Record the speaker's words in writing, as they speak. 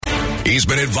He's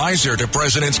been advisor to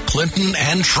Presidents Clinton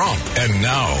and Trump, and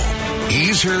now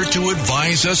he's here to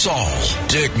advise us all.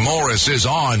 Dick Morris is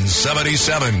on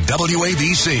 77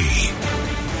 WABC.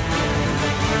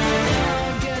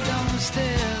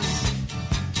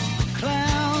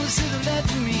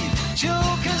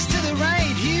 Jokers to the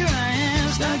right, here I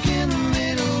am, stuck in the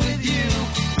middle with you.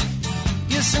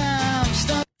 Yes,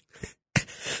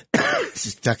 I'm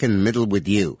stuck in the middle with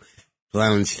you.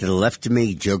 Clowns to the left of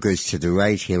me, jokers to the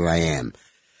right, here I am.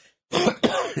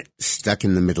 Stuck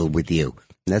in the middle with you.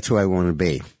 That's where I want to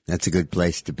be. That's a good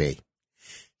place to be.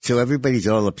 So everybody's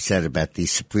all upset about the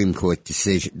Supreme Court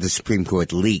decision, the Supreme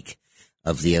Court leak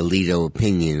of the Alito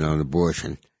opinion on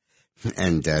abortion.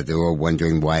 And they're all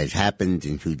wondering why it happened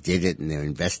and who did it, and they're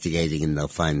investigating, and they'll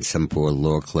find some poor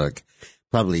law clerk,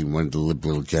 probably one of the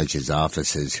liberal judges'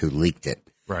 offices, who leaked it.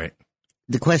 Right.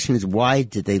 The question is, why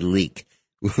did they leak?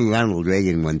 Ronald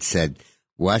Reagan once said,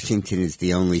 Washington is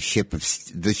the only ship of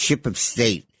the ship of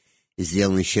state is the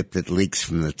only ship that leaks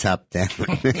from the top down.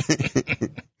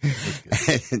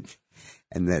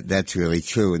 and that's really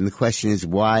true. And the question is,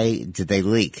 why did they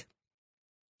leak?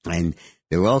 And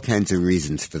there are all kinds of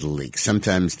reasons for the leak.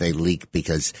 Sometimes they leak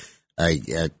because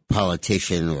a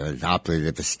politician or an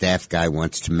operative, a staff guy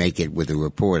wants to make it with a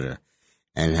reporter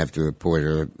and have the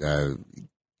reporter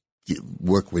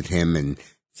work with him and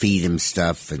feed him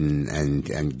stuff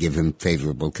and give him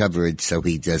favorable coverage. So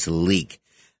he does a leak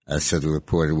so the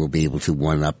reporter will be able to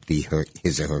one-up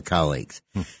his or her colleagues.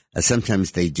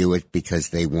 Sometimes they do it because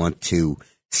they want to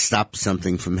stop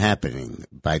something from happening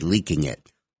by leaking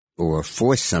it, or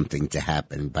force something to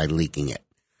happen by leaking it.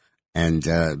 And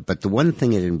but the one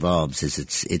thing it involves is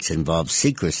it's involves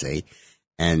secrecy,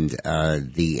 and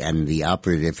the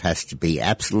operative has to be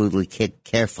absolutely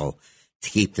careful to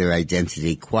keep their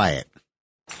identity quiet.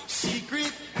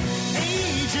 Secret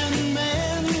agent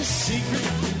man,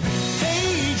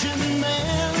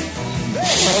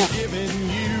 they're giving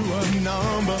you a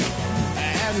number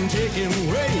and taking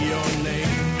away your name.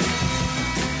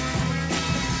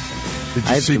 Did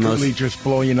you secretly just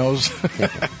blow your nose?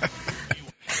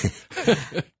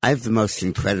 I have the most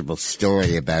incredible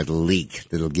story about a leak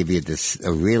that'll give you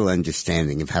a real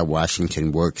understanding of how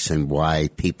Washington works and why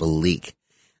people leak.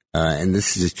 And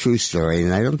this is a true story,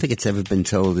 and I don't think it's ever been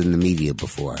told in the media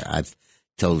before. I've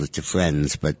told it to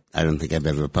friends, but I don't think I've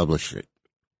ever published it.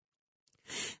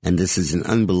 And this is an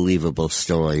unbelievable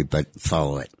story, but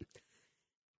follow it.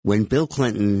 When Bill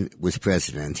Clinton was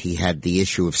president, he had the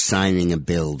issue of signing a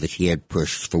bill that he had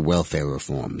pushed for welfare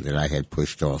reform, that I had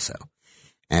pushed also.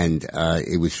 And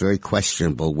it was very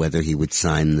questionable whether he would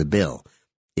sign the bill.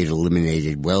 It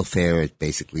eliminated welfare. It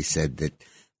basically said that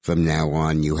from now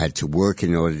on you had to work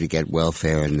in order to get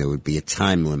welfare, and there would be a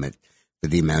time limit for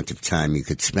the amount of time you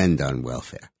could spend on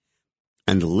welfare.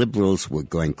 And the liberals were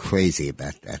going crazy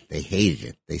about that. They hated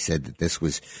it. They said that this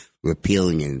was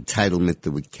repealing an entitlement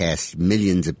that would cast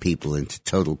millions of people into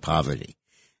total poverty.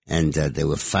 And they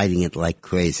were fighting it like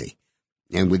crazy.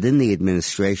 And within the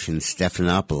administration,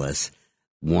 Stephanopoulos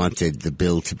wanted the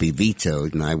bill to be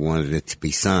vetoed, and I wanted it to be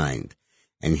signed.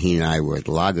 And he and I were at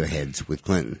loggerheads with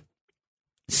Clinton.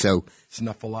 So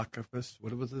Snuffleupagus,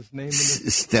 what was his name?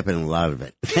 Stepping a lot of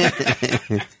it.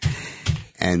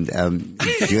 And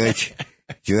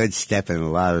George stepping a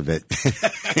lot of it.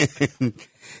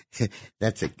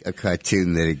 That's a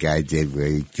cartoon that a guy did where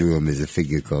he drew him as a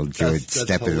figure called George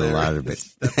stepping a lot of it.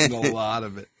 Stepping a lot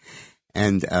of it.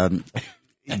 And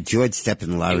George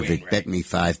stepping a lot of it bet me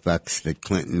 $5 that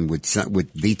Clinton would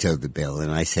veto the bill,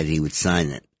 and I said he would sign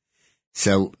it.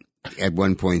 So at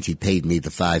one point he paid me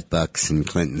the $5, and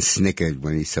Clinton snickered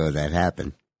when he saw that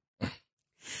happen.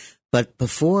 But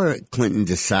before Clinton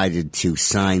decided to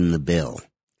sign the bill,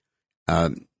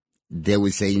 there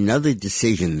was another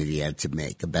decision that he had to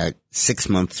make about 6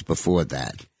 months before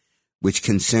that, which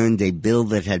concerned a bill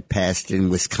that had passed in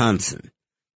Wisconsin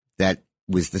that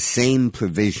was the same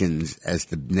provisions as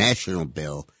the national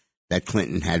bill that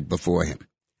Clinton had before him,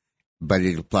 but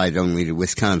it applied only to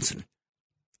Wisconsin.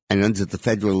 And under the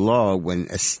federal law, when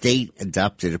a state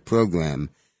adopted a program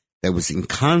that was in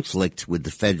conflict with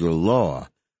the federal law,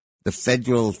 the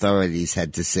federal authorities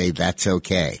had to say that's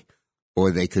okay,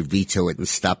 or they could veto it and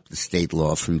stop the state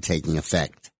law from taking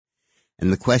effect.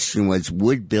 And the question was,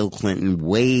 would Bill Clinton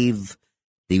waive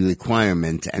the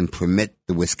requirement and permit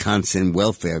the Wisconsin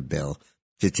welfare bill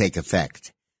to take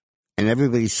effect? And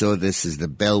everybody saw this as the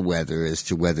bellwether as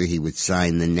to whether he would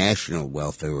sign the national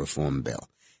welfare reform bill.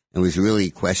 It was really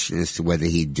a question as to whether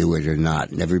he'd do it or not,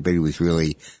 and everybody was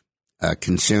really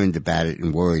concerned about it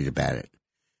and worried about it.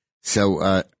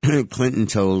 So Clinton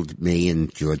told me,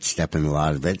 and George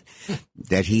Steppenwolf,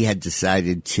 that he had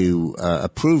decided to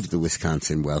approve the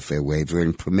Wisconsin welfare waiver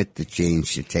and permit the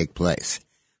change to take place.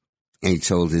 And he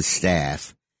told his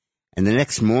staff. And the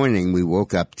next morning, we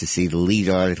woke up to see the lead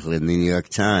article in the New York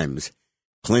Times,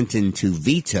 Clinton to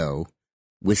veto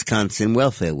Wisconsin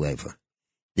welfare waiver.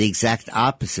 The exact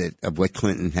opposite of what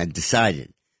Clinton had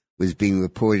decided was being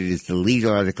reported as the lead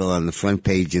article on the front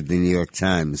page of the New York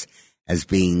Times as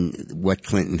being what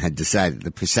Clinton had decided,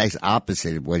 the precise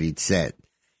opposite of what he'd said.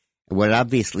 What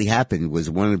obviously happened was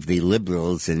one of the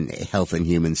liberals in Health and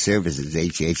Human Services,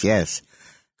 HHS,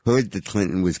 heard that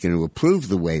Clinton was going to approve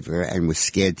the waiver and was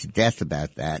scared to death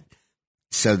about that.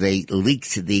 So they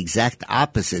leaked the exact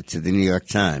opposite to the New York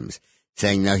Times,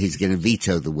 saying, no, he's going to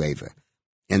veto the waiver.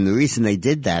 And the reason they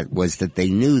did that was that they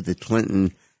knew that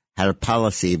Clinton had a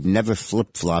policy of never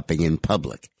flip-flopping in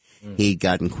public. He'd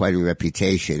gotten quite a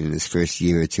reputation in his first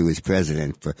year or two as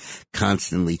president for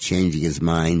constantly changing his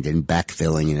mind and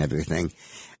backfilling and everything.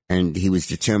 And he was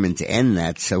determined to end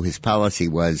that, so his policy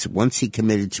was once he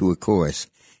committed to a course,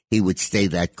 he would stay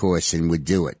that course and would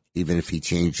do it. Even if he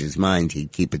changed his mind,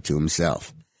 he'd keep it to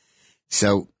himself.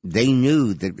 So they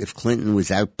knew that if Clinton was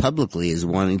out publicly as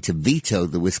wanting to veto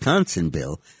the Wisconsin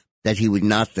bill, that he would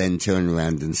not then turn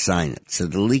around and sign it. So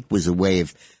the leak was a way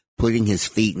of putting his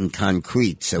feet in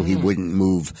concrete so he wouldn't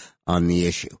move on the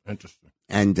issue. Interesting.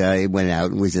 And it went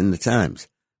out and was in the Times.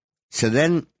 So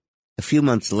then a few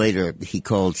months later, he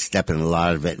called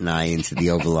Steppenwolf and I into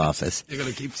the Oval Office. You're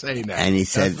going to keep saying that. And he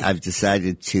said, I've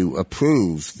decided to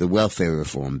approve the welfare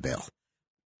reform bill.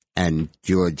 And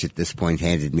George at this point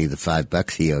handed me the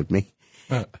 $5 he owed me.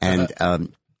 And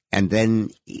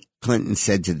then Clinton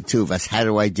said to the two of us, how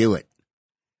do I do it?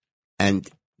 And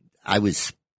I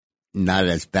was not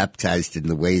as baptized in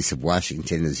the ways of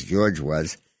Washington as George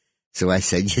was. So I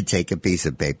said, you take a piece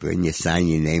of paper and you sign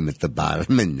your name at the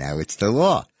bottom, and now it's the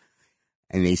law.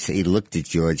 And he looked at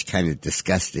George kind of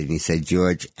disgusted, and he said,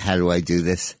 George, how do I do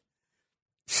this?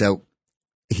 So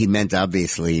he meant,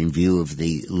 obviously, in view of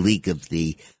the leak of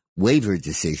the waiver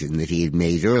decision that he had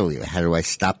made earlier, how do I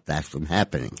stop that from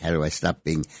happening? How do I stop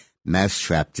being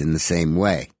mousetrapped in the same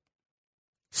way?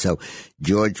 So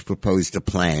George proposed a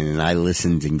plan, and I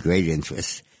listened in great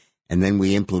interest, and then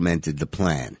we implemented the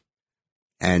plan.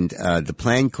 And the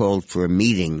plan called for a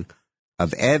meeting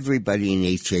of everybody in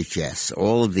HHS,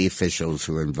 all of the officials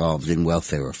who are involved in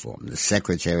welfare reform, the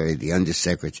secretary, the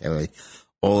undersecretary,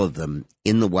 all of them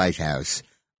in the White House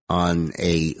on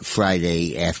a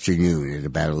Friday afternoon at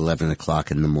about 11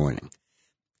 o'clock in the morning.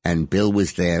 And Bill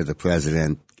was there, the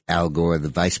president, Al Gore, the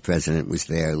vice president, was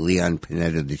there, Leon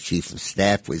Panetta, the chief of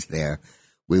staff, was there.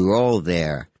 We were all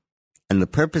there. And the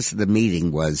purpose of the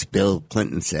meeting was, Bill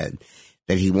Clinton said,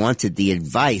 that he wanted the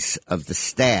advice of the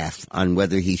staff on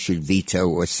whether he should veto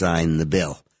or sign the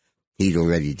bill. He'd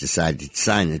already decided to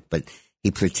sign it, but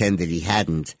he pretended he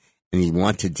hadn't, and he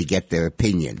wanted to get their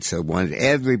opinion. So he wanted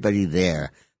everybody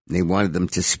there, and they wanted them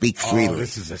to speak freely. Oh,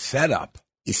 this is a setup.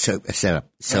 So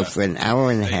for an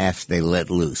hour and a half, they let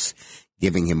loose,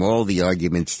 giving him all the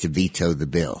arguments to veto the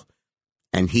bill.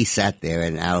 And he sat there,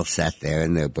 and Al sat there,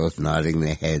 and they were both nodding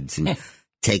their heads and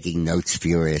taking notes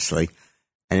furiously.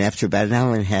 And after about an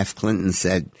hour and a half, Clinton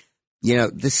said, you know,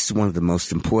 this is one of the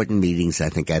most important meetings I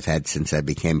think I've had since I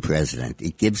became president.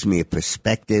 It gives me a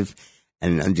perspective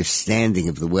and an understanding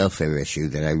of the welfare issue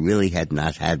that I really had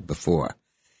not had before.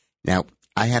 Now,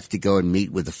 I have to go and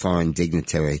meet with a foreign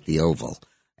dignitary at the Oval,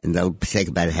 and that'll take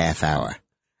about a half hour.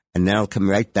 And then I'll come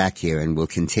right back here and we'll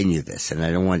continue this. And I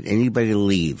don't want anybody to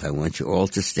leave. I want you all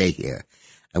to stay here.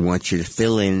 I want you to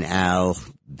fill in Al,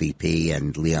 VP,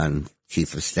 and Leon,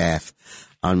 Chief of Staff,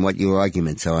 on what your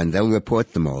arguments are, and they'll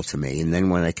report them all to me. And then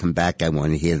when I come back, I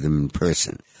want to hear them in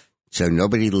person. So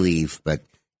nobody leave, but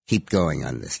keep going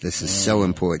on this. This is so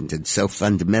important and so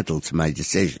fundamental to my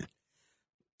decision.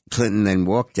 Clinton then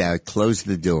walked out, closed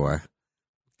the door,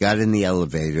 got in the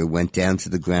elevator, went down to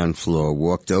the ground floor,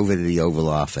 walked over to the Oval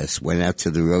Office, went out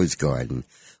to the Rose Garden,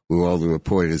 where all the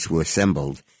reporters were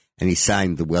assembled, and he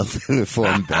signed the welfare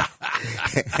reform bill.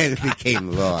 And it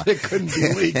became law. It couldn't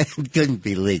be leaked. It couldn't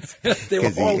be leaked. They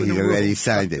were all in the he'd room. already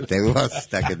signed it. They were all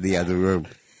stuck in the other room.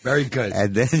 Very good.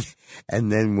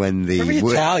 And then when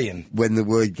Italian. When the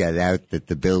word got out that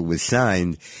the bill was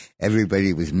signed,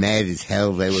 everybody was mad as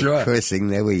hell. They were cursing.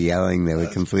 They were yelling. They were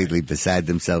completely beside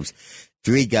themselves.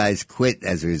 3 guys quit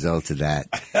as a result of that.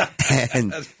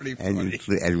 And, that's pretty funny. And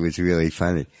it was really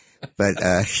funny. But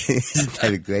isn't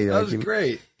that a great that argument? was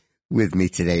great. With me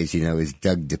today, as you know, is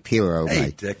Doug DePiro, Hey, my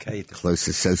Dick. Hey, Dick. close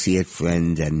associate,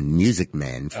 friend, and music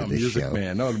man for this Music show.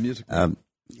 Man. No, the music man.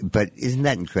 But isn't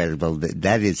that incredible?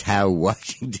 That is how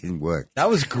Washington worked. That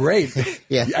was great.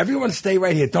 Yeah. Everyone stay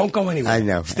right here. Don't go anywhere. I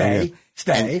know. Stay.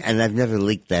 And I've never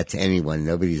leaked that to anyone.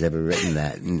 Nobody's ever written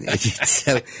that. And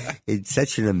it's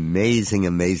such an amazing,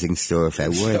 amazing story. If I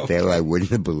weren't there, I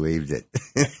wouldn't have believed it.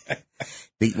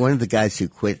 One of the guys who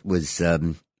quit was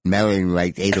Marion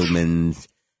Wright Edelman's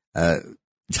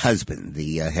husband,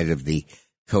 the head of the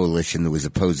coalition that was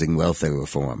opposing welfare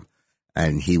reform.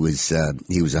 And he was a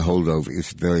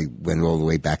holdover. Went all the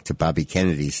way back to Bobby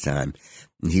Kennedy's time.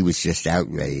 And he was just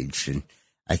outraged. And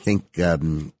I think,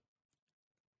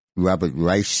 Robert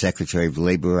Reich, Secretary of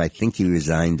Labor, I think he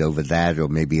resigned over that or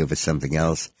maybe over something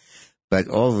else. But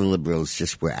all the liberals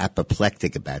just were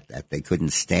apoplectic about that. They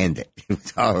couldn't stand it. It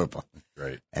was horrible.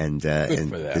 Right. And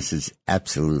this is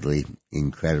absolutely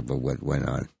incredible what went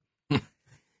on.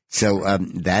 So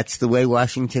that's the way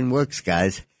Washington works,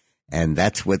 guys. And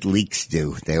that's what leaks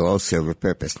do. They all serve a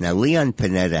purpose. Now, Leon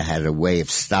Panetta had a way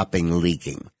of stopping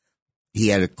leaking. He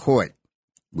had a court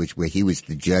where he was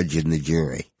the judge and the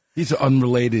jury. He's an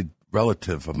unrelated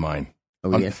relative of mine.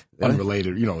 Oh, yes?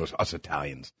 Unrelated, us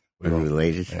Italians.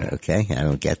 Unrelated? Yeah. Okay, I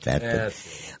don't get that.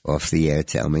 But off the air,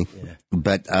 tell me. Yeah.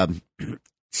 But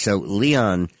so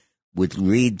Leon would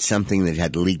read something that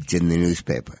had leaked in the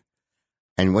newspaper.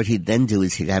 And what he'd then do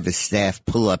is he'd have his staff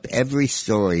pull up every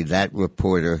story that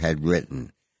reporter had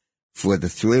written for the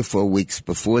 3 or 4 weeks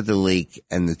before the leak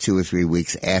and the 2 or 3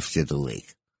 weeks after the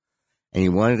leak. And he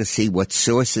wanted to see what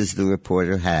sources the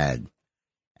reporter had.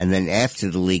 And then after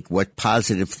the leak, what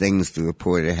positive things the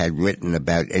reporter had written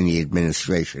about any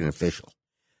administration official.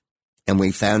 And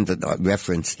we found a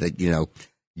reference that,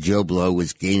 Joe Blow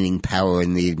was gaining power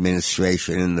in the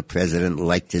administration and the president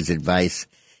liked his advice.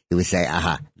 He would say,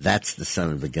 aha, that's the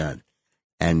son of a gun.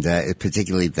 And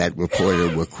particularly that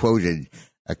reporter were quoted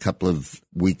a couple of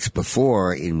weeks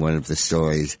before in one of the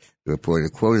stories. The reporter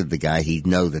quoted the guy. He'd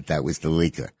know that was the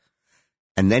leaker.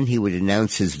 And then he would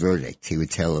announce his verdict. He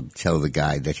would tell the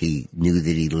guy that he knew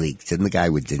that he leaked, and the guy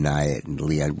would deny it, and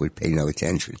Leon would pay no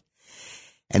attention.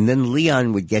 And then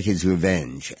Leon would get his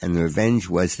revenge, and the revenge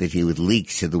was that he would leak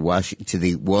to the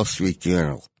Wall Street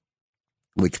Journal,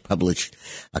 which published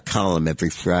a column every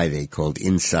Friday called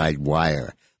Inside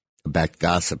Wire about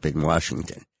gossip in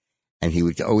Washington. And he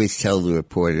would always tell the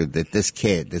reporter that this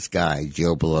guy,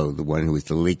 Joe Blow, the one who was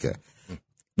the leaker,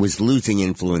 was losing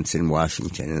influence in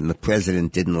Washington, and the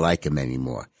president didn't like him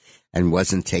anymore and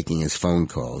wasn't taking his phone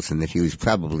calls, and that he was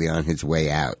probably on his way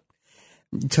out.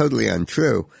 Totally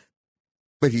untrue,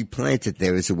 but he planted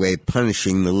there as a way of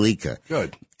punishing the leaker.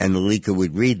 Good. And the leaker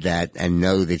would read that and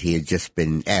know that he had just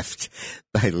been effed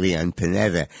by Leon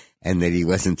Panetta and that he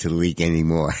wasn't to leak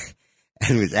anymore.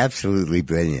 And it was absolutely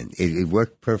brilliant. It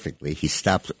worked perfectly. He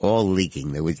stopped all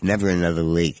leaking. There was never another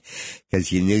leak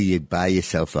because you knew you'd buy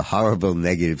yourself a horrible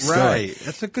negative story. Right.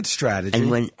 That's a good strategy.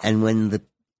 And when the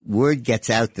word gets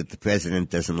out that the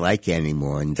president doesn't like you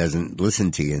anymore and doesn't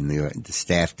listen to you and the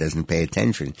staff doesn't pay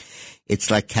attention, it's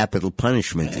like capital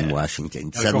punishment in Washington.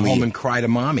 Go home and cry to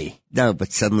mommy. No,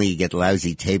 but suddenly you get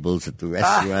lousy tables at the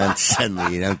restaurants.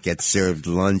 Suddenly you don't get served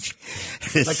lunch.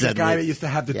 Like the guy that used to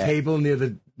have the table near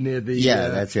the. Yeah,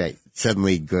 that's right.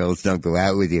 Suddenly girls don't go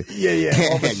out with you. Yeah.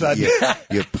 All of a sudden.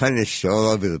 You're punished all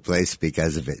over the place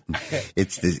because of it.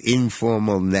 It's this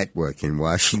informal network in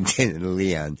Washington, and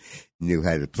Leon knew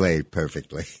how to play it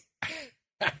perfectly.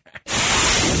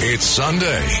 It's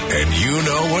Sunday, and you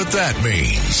know what that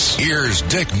means. Here's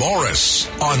Dick Morris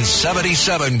on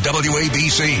 77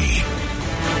 WABC.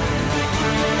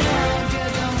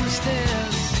 Get down the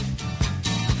stairs.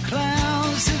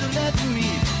 Clowns to the left of me,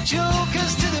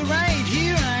 jokers to the right.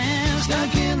 Here I am,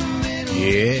 stuck in the middle.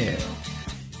 Yeah.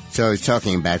 So I was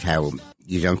talking about how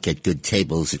you don't get good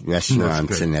tables at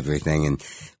restaurants and everything, and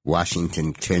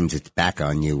Washington turns its back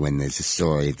on you when there's a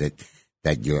story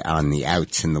that you're on the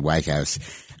outs in the White House.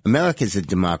 America's a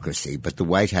democracy, but the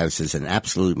White House is an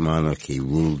absolute monarchy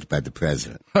ruled by the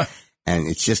president. And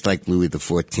it's just like Louis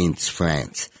XIV's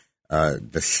France.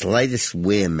 The slightest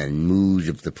whim and mood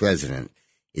of the president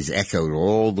is echoed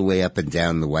all the way up and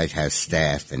down the White House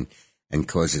staff and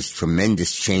causes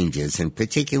tremendous changes, and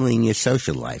particularly in your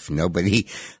social life. Nobody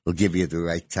will give you the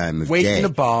right time of day. Wait in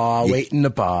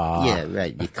the bar. Yeah,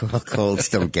 right. Your calls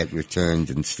don't get returned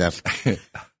and stuff.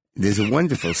 There's a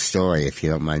wonderful story, if you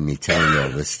don't mind me telling you all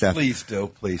this stuff. Please do.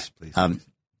 Please.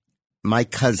 My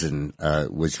cousin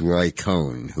was Roy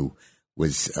Cohn, who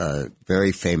was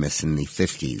very famous in the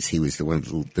 50s. He was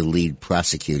the lead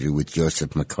prosecutor with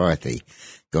Joseph McCarthy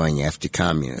going after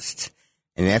communists.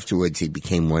 And afterwards, he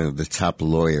became one of the top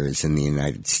lawyers in the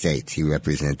United States. He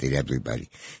represented everybody.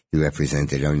 He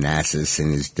represented Onassis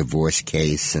in his divorce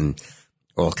case and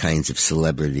all kinds of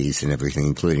celebrities and everything,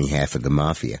 including half of the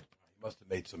mafia. He must have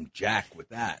made some jack with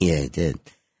that. Yeah, it did.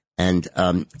 And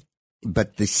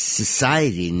but the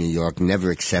society in New York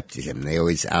never accepted him. They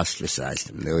always ostracized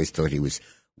him. They always thought he was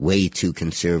way too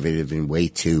conservative and way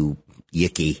too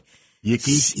yicky.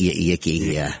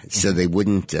 Yicky, yeah. So they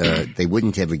wouldn't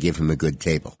ever give him a good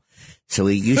table. So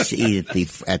he used to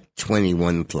eat at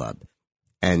 21 Club.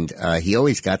 And he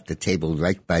always got the table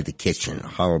right by the kitchen, a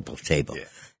horrible table. Yeah.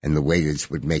 And the waiters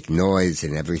would make noise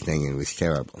and everything, and it was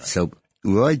terrible. Right. So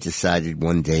Roy decided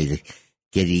one day to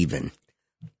get even.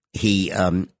 He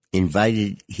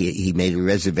he made a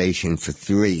reservation for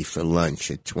 3 for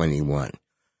lunch at 21. And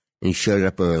he showed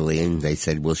up early, and they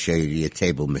said, "We'll show you your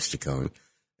table, Mr. Cohen."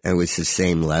 And it was the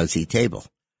same lousy table.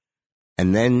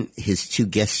 And then his 2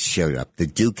 guests showed up, the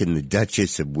Duke and the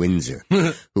Duchess of Windsor,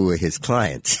 who were his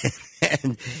clients.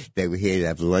 And they were here to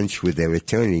have lunch with their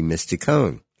attorney, Mr.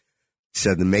 Cohen.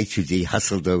 So the maitre d'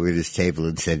 hustled over to his table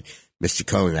and said, "Mr.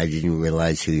 Cohen, I didn't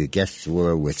realize who your guests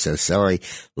were. We're so sorry.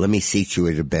 Let me seat you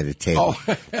at a better table."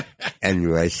 Oh. And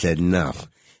Roy said, "No,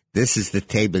 this is the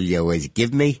table you always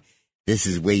give me. This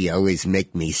is where you always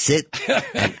make me sit,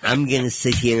 and I'm going to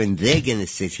sit here, and they're going to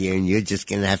sit here, and you're just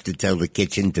going to have to tell the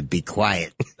kitchen to be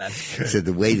quiet." That's good. So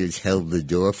the waiters held the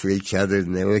door for each other,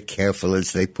 and they were careful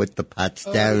as they put the pots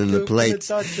down and the plates.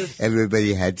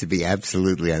 Everybody had to be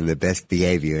absolutely on the best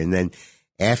behavior. And then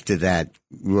after that,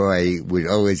 Roy would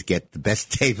always get the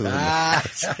best table in the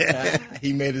house.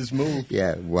 He made his move.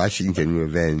 Yeah, Washington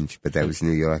revenge, but that was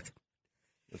New York.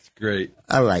 That's great.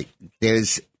 All right,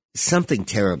 there's something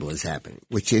terrible has happened,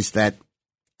 which is that,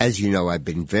 as you know, I've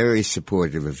been very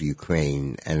supportive of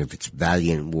Ukraine and of its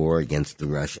valiant war against the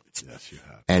Russians. Yes, you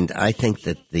have. And I think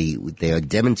that they are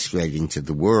demonstrating to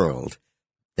the world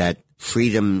that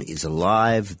freedom is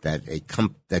alive, that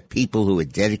that people who are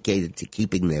dedicated to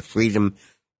keeping their freedom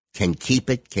can keep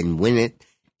it, can win it,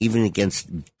 even against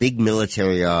big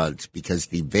military odds, because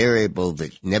the variable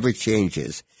that never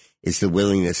changes is the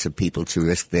willingness of people to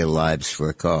risk their lives for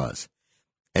a cause.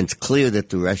 And it's clear that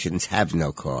the Russians have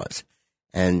no cause.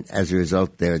 And as a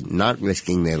result, they're not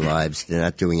risking their lives. They're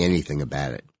not doing anything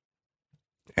about it.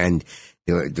 And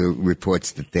there are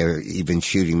reports that they're even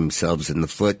shooting themselves in the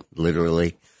foot,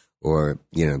 literally, or,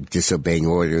 disobeying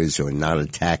orders or not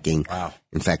attacking. Wow.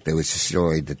 In fact, there was a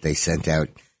story that they sent out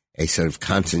a sort of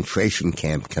concentration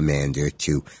camp commander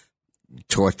to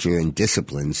torture and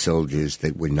discipline soldiers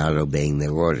that were not obeying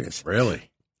their orders. Really?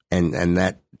 And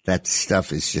that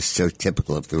stuff is just so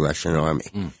typical of the Russian army.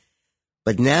 Mm.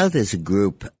 But now there's a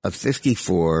group of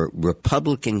 54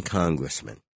 Republican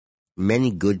congressmen,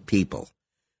 many good people,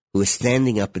 who are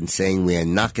standing up and saying we are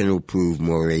not going to approve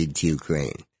more aid to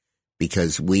Ukraine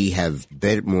because we have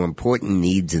more important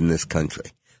needs in this country.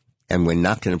 And we're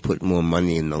not going to put more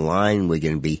money in the line. We're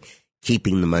going to be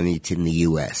keeping the money in the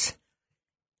U.S.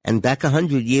 And back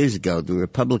 100 years ago, the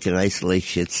Republican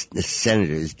isolationist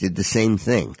senators did the same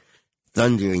thing,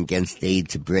 thundering against aid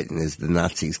to Britain as the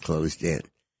Nazis closed in.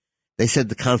 They said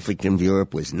the conflict in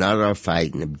Europe was not our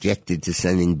fight and objected to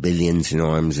sending billions in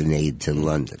arms and aid to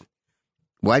London.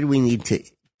 Why do we need to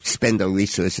spend our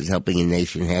resources helping a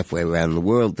nation halfway around the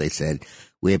world, they said.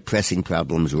 We have pressing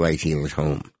problems right here at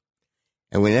home.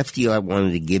 And when FDR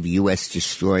wanted to give U.S.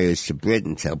 destroyers to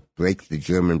Britain to help break the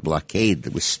German blockade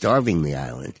that was starving the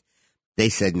island, they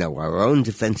said, no, our own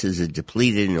defenses are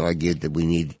depleted, and argued that we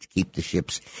needed to keep the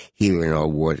ships here in our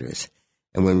waters.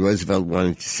 And when Roosevelt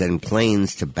wanted to send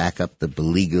planes to back up the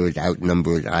beleaguered,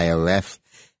 outnumbered IRF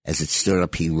as it stood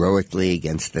up heroically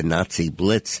against the Nazi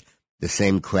blitz, the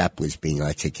same crap was being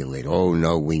articulated. Oh,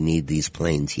 no, we need these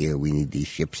planes here. We need these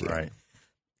ships here. Right.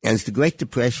 As the Great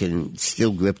Depression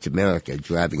still gripped America,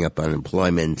 driving up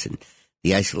unemployment, and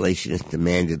the isolationists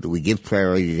demanded that we give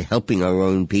priority to helping our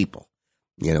own people.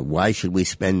 You know, why should we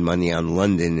spend money on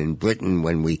London and Britain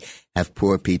when we have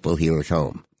poor people here at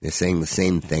home? They're saying the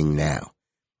same thing now.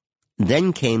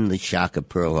 Then came the shock of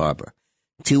Pearl Harbor.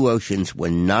 2 oceans were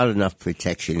not enough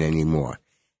protection anymore.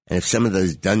 And if some of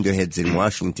those dunderheads in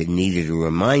Washington needed a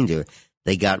reminder,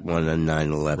 they got one on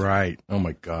 9/11. Right. Oh,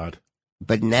 my God.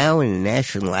 But now, in a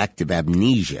national act of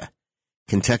amnesia,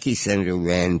 Kentucky Senator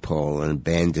Rand Paul and a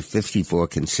band of 54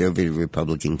 conservative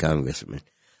Republican congressmen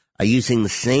are using the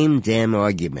same damn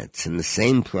arguments and the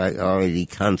same priority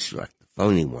construct, the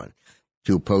phony one,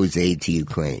 to oppose aid to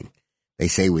Ukraine. They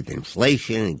say with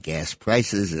inflation and gas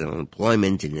prices and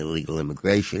unemployment and illegal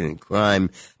immigration and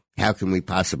crime, how can we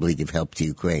possibly give help to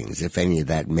Ukraine, as if any of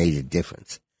that made a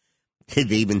difference?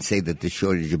 They even say that the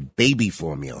shortage of baby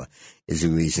formula is a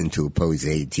reason to oppose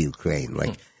aid to Ukraine.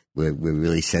 Like, we're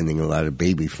really sending a lot of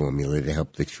baby formula to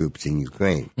help the troops in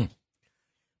Ukraine.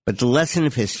 But the lesson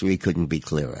of history couldn't be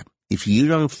clearer. If you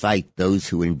don't fight those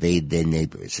who invade their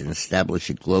neighbors and establish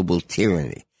a global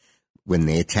tyranny when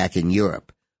they attack in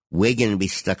Europe, we're going to be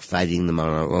stuck fighting them on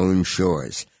our own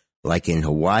shores, like in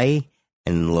Hawaii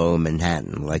and in Lower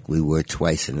Manhattan, like we were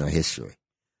twice in our history.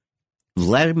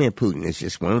 Vladimir Putin is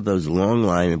just one of those long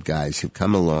line of guys who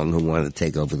come along who want to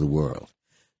take over the world.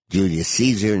 Julius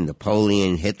Caesar,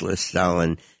 Napoleon, Hitler,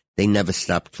 Stalin, they never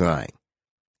stopped trying.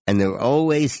 And there are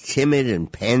always timid and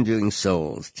pandering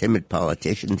souls, timid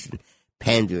politicians and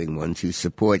pandering ones who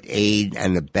support aid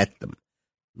and abet them.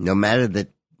 No matter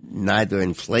that neither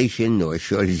inflation nor a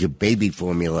shortage of baby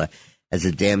formula has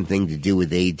a damn thing to do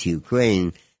with aid to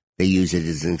Ukraine, they use it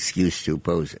as an excuse to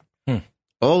oppose it.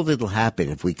 All that'll happen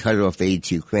if we cut off aid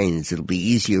to Ukraine is it'll be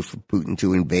easier for Putin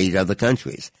to invade other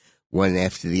countries, one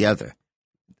after the other.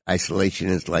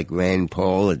 Isolationists like Rand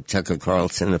Paul and Tucker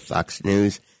Carlson of Fox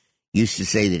News used to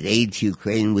say that aid to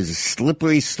Ukraine was a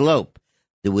slippery slope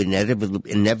that would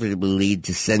inevitably lead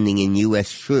to sending in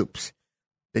U.S. troops.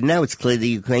 But now it's clear that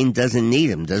Ukraine doesn't need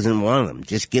them, doesn't want them.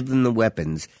 Just give them the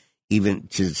weapons, even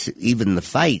the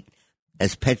fight,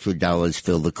 as petrodollars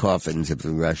fill the coffins of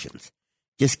the Russians.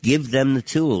 Just give them the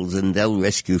tools, and they'll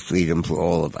rescue freedom for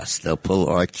all of us. They'll pull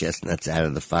our chestnuts out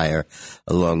of the fire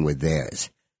along with theirs.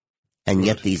 And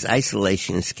yet these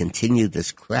isolationists continue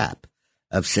this crap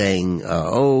of saying,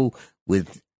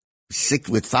 with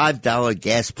 $5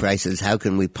 gas prices, how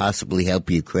can we possibly help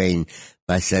Ukraine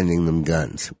by sending them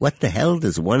guns? What the hell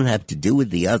does one have to do with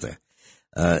the other?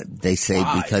 They say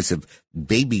because of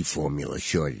baby formula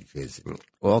shortages and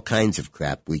all kinds of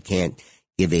crap, we can't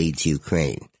give aid to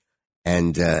Ukraine.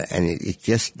 And it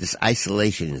just, this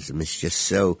isolationism is just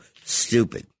so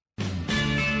stupid.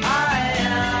 I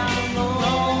am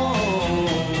alone,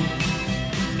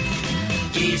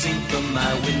 gazing from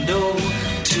my window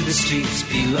to the streets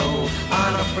below,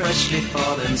 on a freshly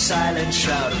fallen silent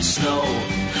shroud of snow.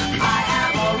 I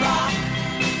am a rock,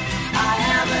 I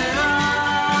am an island.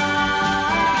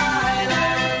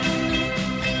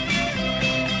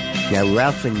 Now,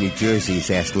 Ralph in New Jersey is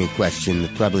asking a question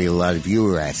that probably a lot of you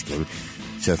are asking.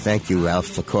 So thank you, Ralph,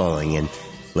 for calling, and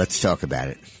let's talk about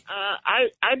it.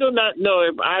 I do not know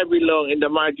if I belong in the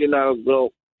marginal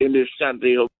group in this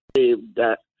country who believe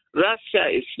that Russia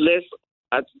is less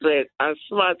a threat as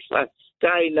much as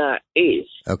China is.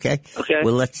 Okay.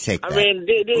 Well, let's take that. I mean,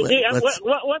 what's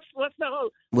the whole?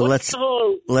 Well, let's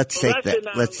take rationale?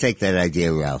 that. Let's take that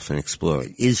idea, Ralph, and explore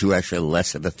it. Is Russia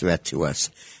less of a threat to us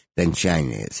than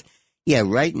China is? Yeah,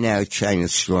 right now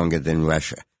China's stronger than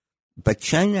Russia, but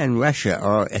China and Russia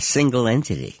are a single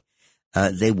entity.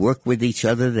 They work with each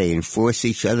other. They enforce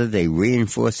each other. They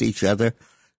reinforce each other.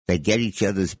 They get each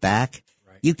other's back.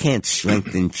 Right. You can't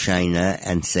strengthen China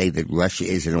and say that Russia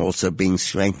isn't also being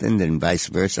strengthened and vice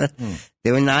versa.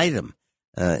 They're an item.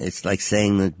 It's like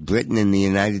saying that Britain and the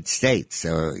United States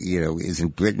are,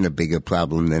 isn't Britain a bigger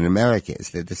problem than America is?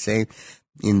 They're the same.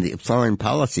 In the foreign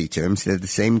policy terms, they're the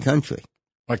same country.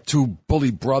 Like two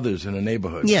bully brothers in a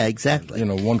neighborhood. Yeah, exactly.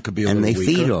 One could be a and little weaker.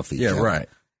 And they feed off each other. Yeah, right.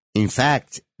 In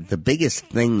fact, the biggest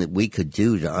thing that we could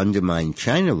do to undermine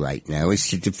China right now is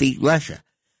to defeat Russia.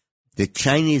 The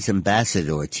Chinese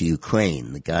ambassador to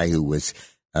Ukraine, the guy who was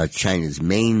China's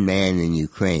main man in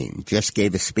Ukraine, just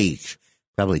gave a speech.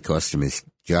 Probably cost him his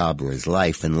job or his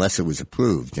life, unless it was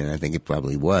approved, and I think it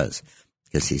probably was,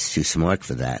 because he's too smart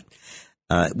for that,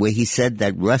 where he said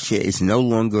that Russia is no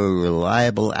longer a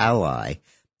reliable ally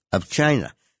of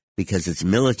China, because its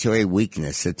military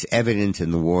weakness that's evident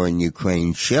in the war in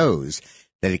Ukraine shows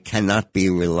that it cannot be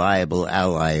a reliable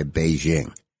ally of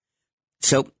Beijing.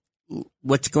 So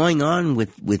what's going on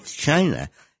with China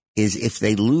is if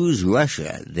they lose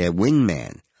Russia, their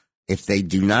wingman, if they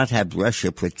do not have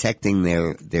Russia protecting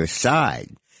their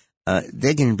side,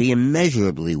 they're going to be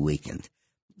immeasurably weakened.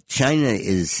 China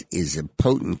is a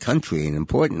potent country, an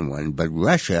important one, but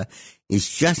Russia is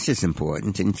just as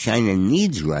important, and China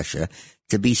needs Russia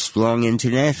to be strong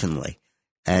internationally.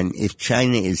 And if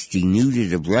China is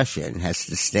denuded of Russia and has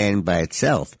to stand by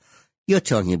itself, you're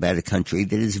talking about a country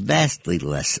that is vastly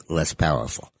less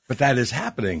powerful. But that is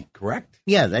happening, correct?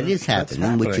 Yeah, that is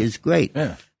happening, which is great.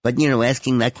 Yeah. But,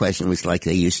 asking that question was like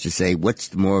they used to say,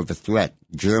 what's more of a threat,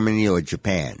 Germany or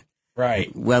Japan?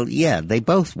 Right. Well, yeah, they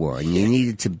both were, and you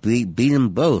needed to beat them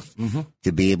both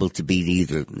to be able to beat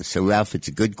either of them. So, Ralph, it's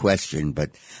a good question,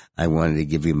 but I wanted to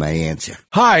give you my answer.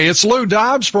 Hi, it's Lou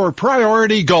Dobbs for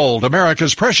Priority Gold,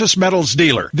 America's precious metals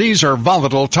dealer. These are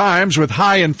volatile times with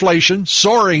high inflation,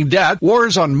 soaring debt,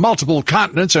 wars on multiple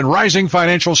continents, and rising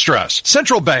financial stress.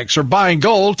 Central banks are buying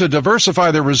gold to diversify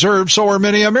their reserves, so are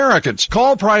many Americans.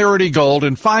 Call Priority Gold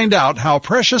and find out how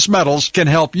precious metals can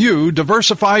help you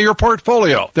diversify your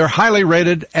portfolio. They're highly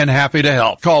rated and happy to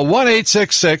help. Call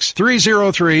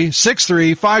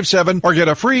 1-866-303-6357 or get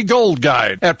a free gold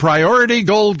guide at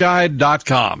PriorityGoldGuide.com.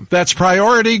 That's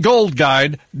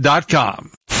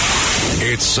PriorityGoldGuide.com.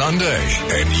 It's Sunday,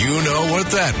 and you know what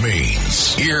that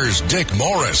means. Here's Dick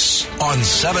Morris on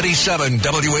 77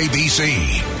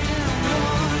 WABC.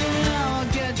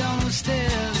 I'll get down the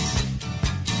stairs.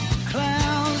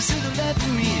 Clowns to the left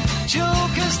of me,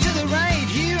 jokers to the right.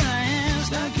 Here I am,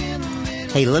 stuck in the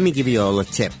middle. Hey, let me give you all a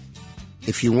tip.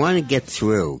 If you want to get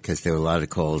through, because there are a lot of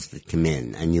calls that come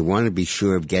in, and you want to be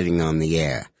sure of getting on the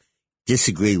air,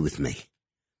 disagree with me.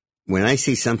 When I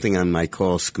see something on my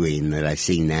call screen that I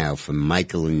see now from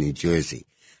Michael in New Jersey,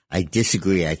 I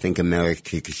disagree. I think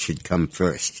America should come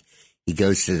first. He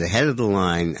goes to the head of the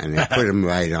line, and I put him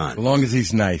right on. As long as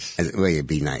he's nice. Well, you'd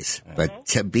be nice.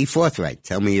 But be forthright.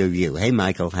 Tell me your view. Hey,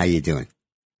 Michael, how you doing?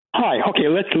 Hi. Okay,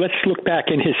 let's look back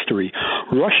in history.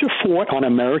 Russia fought on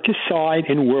America's side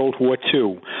in World War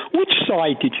II. Which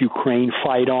side did Ukraine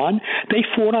fight on? They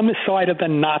fought on the side of the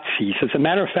Nazis. As a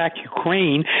matter of fact,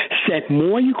 Ukraine sent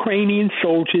more Ukrainian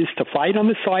soldiers to fight on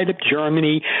the side of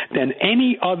Germany than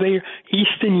any other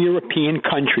Eastern European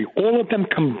country. All of them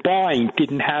combined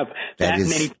didn't have that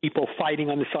many people fighting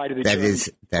on the side of the Germans.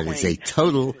 That is a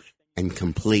total and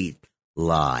complete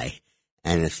lie.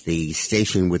 And if the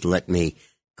station would let me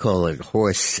call it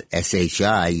horse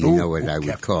SHI, you know what I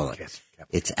would call it.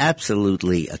 It's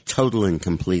absolutely a total and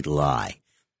complete lie.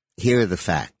 Here are the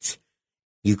facts.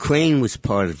 Ukraine was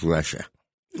part of Russia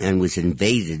and was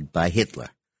invaded by Hitler.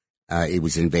 It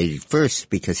was invaded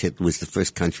first because Hitler was the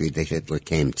first country that Hitler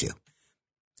came to.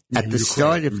 At the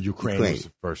start of Ukraine was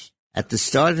the first. At the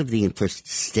start of the first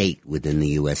state within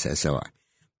the USSR.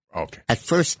 Okay. At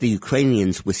first, the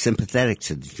Ukrainians were sympathetic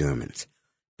to the Germans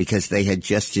because they had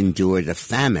just endured a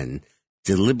famine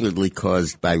deliberately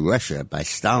caused by Russia, by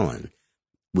Stalin,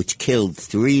 which killed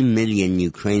 3 million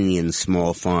Ukrainian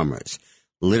small farmers.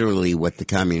 Literally, what the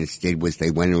communists did was they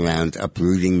went around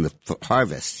uprooting the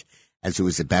harvest as it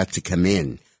was about to come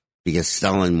in because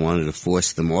Stalin wanted to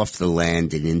force them off the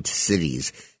land and into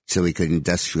cities so he could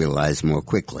industrialize more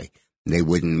quickly. They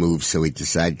wouldn't move, so he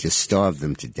decided to starve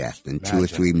them to death, and 2 or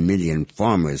 3 million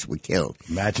farmers were killed.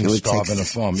 Imagine starving a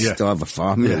farm. Yeah. Starve a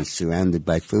farmer who's surrounded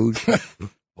by food.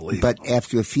 But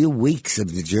after a few weeks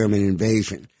of the German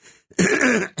invasion,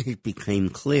 it became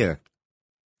clear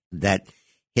that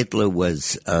Hitler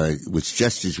was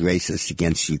just as racist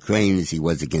against Ukraine as he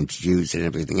was against Jews and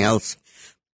everything else,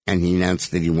 and he announced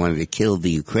that he wanted to kill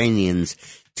the Ukrainians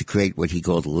to create what he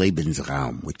called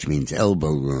Lebensraum, which means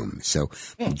elbow room. So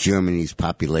Germany's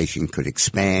population could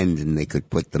expand and they could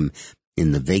put them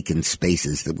in the vacant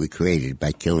spaces that were created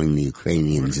by killing the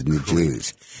Ukrainians and the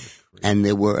Jews. And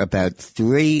there were about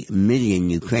 3 million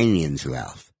Ukrainians,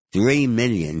 Ralph, 3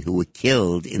 million who were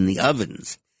killed in the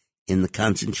ovens in the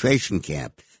concentration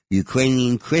camp.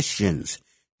 Ukrainian Christians.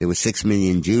 There were 6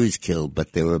 million Jews killed,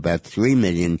 but there were about 3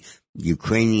 million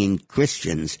Ukrainian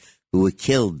Christians who were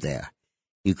killed there.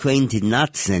 Ukraine did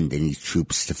not send any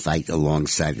troops to fight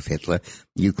alongside of Hitler.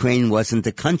 Ukraine wasn't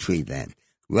the country then.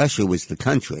 Russia was the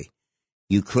country.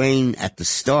 Ukraine, at the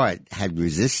start, had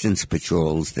resistance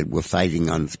patrols that were fighting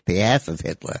on behalf of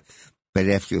Hitler. But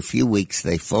after a few weeks,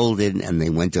 they folded and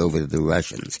they went over to the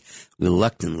Russians,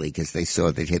 reluctantly, because they saw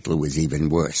that Hitler was even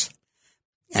worse.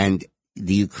 And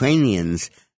the Ukrainians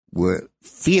were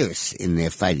fierce in their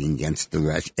fighting against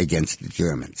the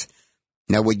Germans.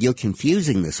 Now, what you're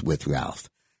confusing this with, Ralph,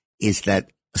 is that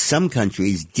some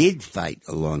countries did fight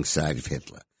alongside of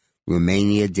Hitler.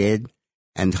 Romania did,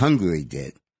 and Hungary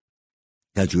did.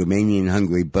 Because Romania and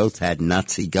Hungary both had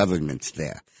Nazi governments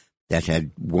there that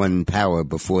had won power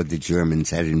before the Germans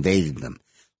had invaded them,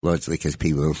 largely because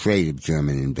people were afraid of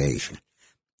German invasion.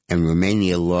 And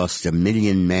Romania lost 1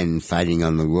 million men fighting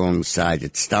on the wrong side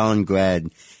at Stalingrad,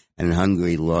 and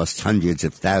Hungary lost hundreds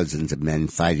of thousands of men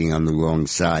fighting on the wrong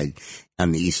side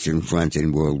on the Eastern Front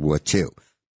in World War II.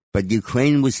 But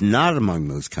Ukraine was not among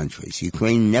those countries.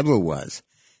 Ukraine never was.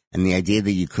 And the idea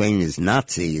that Ukraine is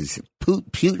Nazi is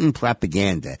Putin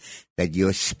propaganda that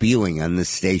you're spewing on this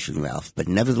station, Ralph. But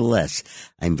nevertheless,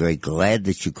 I'm very glad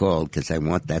that you called because I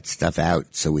want that stuff out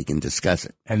so we can discuss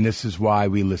it. And this is why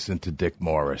we listen to Dick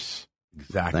Morris.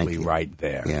 Exactly right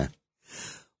there. Yeah.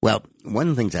 Well, one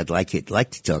of the things I'd like to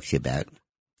talk to you about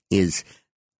is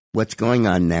what's going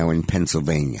on now in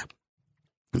Pennsylvania.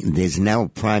 There's now a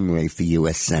primary for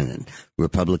U.S. Senate,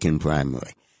 Republican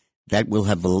primary. That will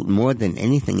have more than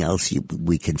anything else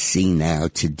we can see now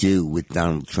to do with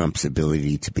Donald Trump's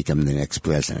ability to become the next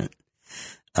president.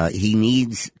 He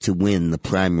needs to win the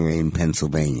primary in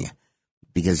Pennsylvania,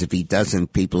 because if he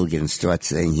doesn't, people are going to start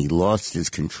saying he lost his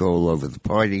control over the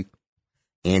party.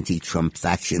 Anti-Trump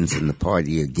factions in the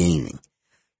party are gaining.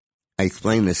 I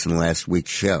explained this in last week's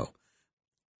show.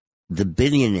 The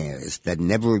billionaires that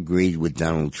never agreed with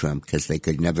Donald Trump because they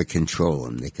could never control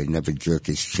him, they could never jerk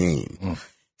his chain,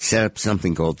 set up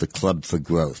something called the Club for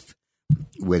Growth,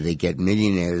 where they get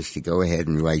millionaires to go ahead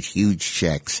and write huge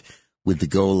checks with the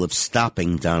goal of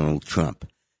stopping Donald Trump.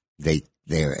 They're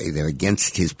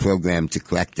against his program to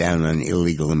crack down on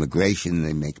illegal immigration.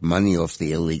 They make money off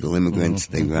the illegal immigrants.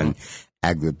 They run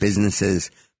agribusinesses.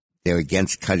 They're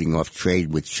against cutting off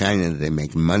trade with China. They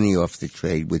make money off the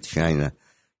trade with China.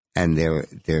 And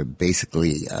they're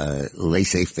basically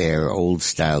laissez-faire,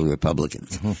 old-style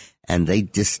Republicans. And they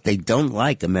don't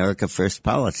like America First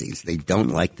policies. They don't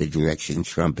like the direction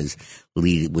Trump was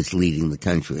leading the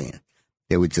country in.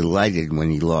 They were delighted when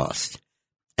he lost.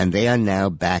 And they are now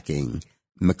backing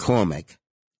McCormick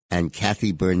and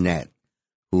Kathy Burnett,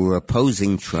 who are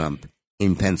opposing Trump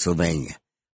in Pennsylvania.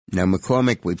 Now,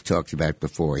 McCormick, we've talked about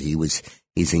before.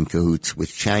 He's in cahoots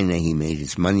with China. He made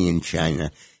his money in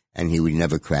China, and he would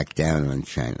never crack down on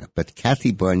China. But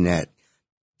Kathy Burnett,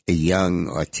 a young,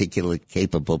 articulate,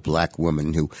 capable black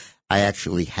woman who I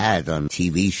actually had on a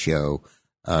TV show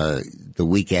the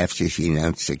week after she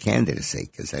announced her candidacy,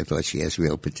 because I thought she has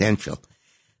real potential.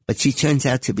 But she turns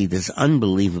out to be this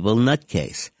unbelievable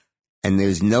nutcase, and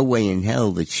there's no way in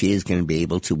hell that she is going to be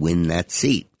able to win that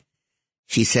seat.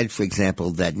 She said, for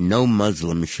example, that no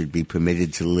Muslims should be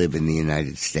permitted to live in the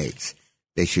United States.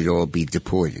 They should all be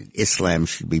deported. Islam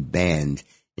should be banned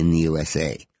in the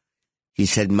USA. She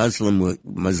said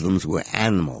Muslims were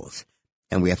animals,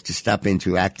 and we have to stop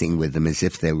interacting with them as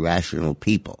if they're rational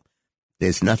people.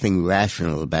 There's nothing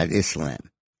rational about Islam.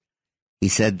 He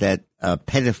said that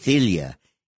pedophilia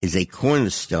is a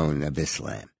cornerstone of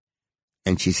Islam.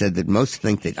 And she said that most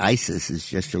think that ISIS is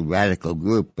just a radical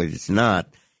group, but it's not.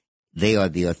 They are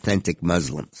the authentic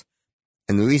Muslims.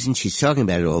 And the reason she's talking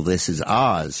about all this is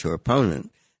Oz, her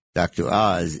opponent, Dr.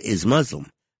 Oz, is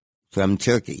Muslim from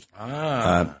Turkey.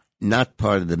 Not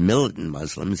part of the militant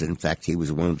Muslims. In fact, he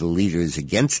was one of the leaders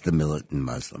against the militant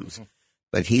Muslims.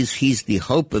 But he's the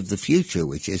hope of the future,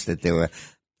 which is that there are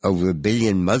over 1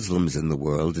 billion Muslims in the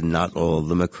world, and not all of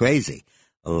them are crazy.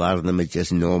 A lot of them are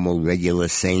just normal, regular,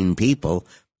 sane people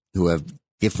who have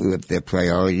different their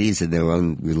priorities and their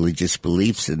own religious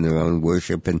beliefs and their own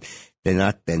worship, and they're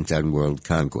not bent on world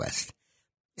conquest.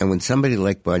 And when somebody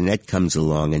like Barnett comes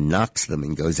along and knocks them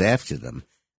and goes after them,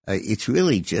 it's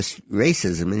really just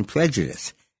racism and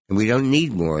prejudice. And we don't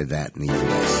need more of that in the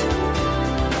U.S.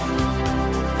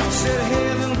 Said,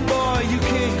 hey, little boy, you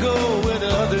can't go where the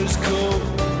others go.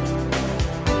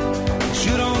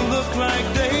 You don't look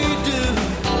like they do.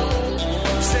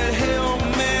 Said, hey, old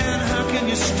man, how can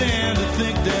you stand to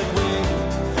think that way?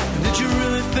 And did you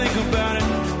really think about it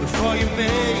before you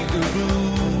made the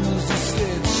rules? He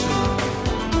said so.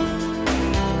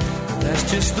 That's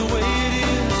just the way it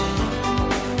is.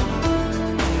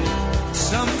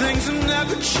 Some things will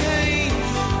never change.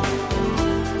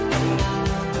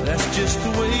 That's just the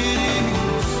way it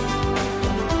is.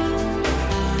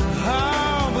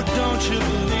 Oh, but don't you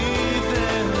believe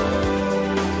that?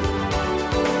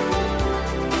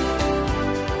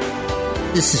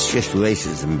 This is just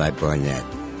racism by Barnett.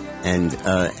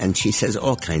 And she says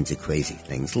all kinds of crazy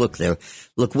things. Look,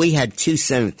 we had 2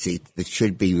 Senate seats that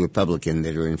should be Republican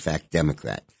that are in fact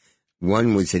Democrat.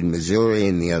 One was in Missouri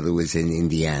and the other was in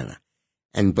Indiana.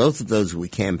 And both of those were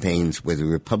campaigns where the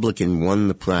Republican won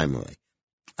the primary.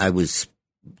 I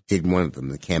did one of them,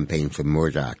 the campaign for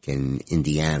Murdoch in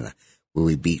Indiana, where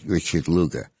we beat Richard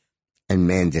Lugar. And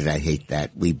man, did I hate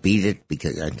that. We beat it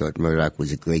because I thought Murdoch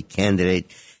was a great candidate.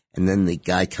 And then the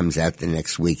guy comes out the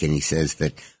next week and he says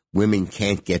that women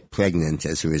can't get pregnant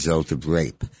as a result of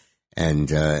rape, and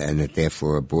that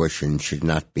therefore abortion should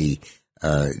not be,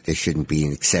 there shouldn't be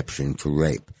an exception for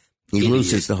rape. He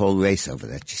loses the whole race over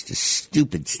that. Just a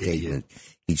stupid statement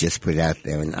he just put out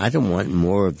there. And I don't want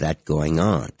more of that going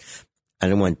on. I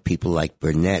don't want people like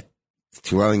Burnett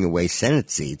throwing away Senate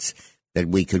seats that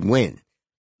we could win.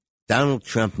 Donald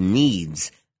Trump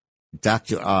needs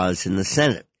Dr. Oz in the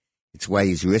Senate. It's why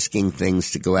he's risking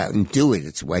things to go out and do it.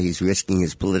 It's why he's risking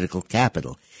his political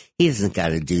capital. He hasn't got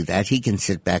to do that. He can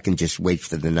sit back and just wait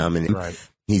for the nominee. Right.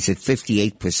 He's at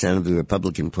 58% of the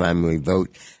Republican primary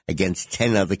vote against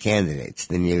 10 other candidates.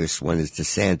 The nearest one is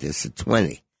DeSantis at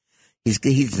 20.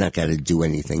 He's not got to do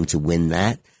anything to win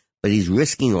that, but he's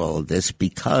risking all of this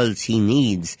because he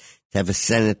needs to have a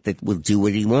Senate that will do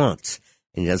what he wants.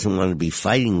 And he doesn't want to be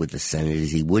fighting with the Senate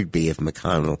as he would be if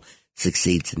McConnell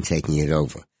succeeds in taking it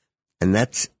over. And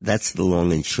that's the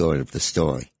long and short of the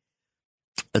story.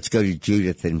 Let's go to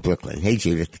Judith in Brooklyn. Hey,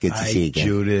 Judith. Good to see you again.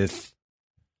 Judith.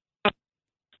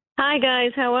 Hi,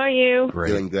 guys. How are you? Great.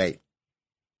 Doing great.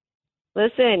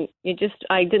 Listen,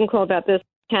 I didn't call about this.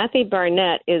 Kathy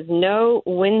Barnett is no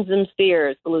Winsome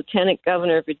Sears, the lieutenant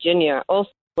governor of Virginia, also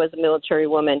was a military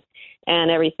woman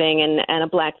and everything, and a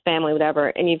black family, whatever.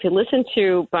 And if you listen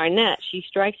to Barnett, she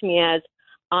strikes me as,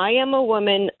 I am a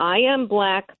woman, I am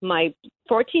black, my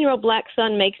 14-year-old black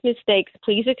son makes mistakes,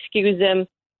 please excuse him,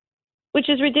 which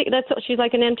is ridiculous. She's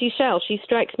like an empty shell. She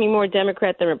strikes me more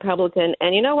Democrat than Republican.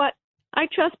 And you know what? I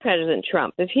trust President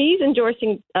Trump. If he's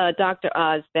endorsing Dr.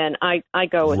 Oz, then I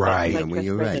go with right. that. Well,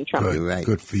 you're right. Trump. You're right.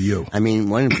 Good for you. I mean,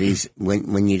 one of these,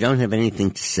 when you don't have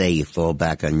anything to say, you fall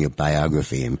back on your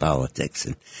biography in politics.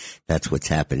 And that's what's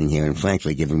happening here. And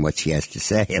frankly, given what she has to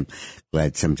say, I'm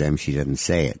glad sometimes she doesn't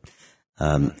say it.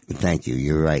 Thank you.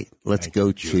 You're right. Let's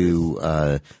go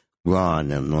to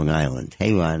Ron on Long Island.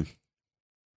 Hey, Ron.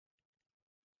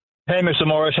 Hey, Mr.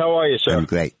 Morris. How are you, sir? I'm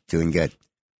great. Doing good.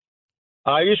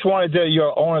 I just wanted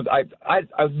your own. I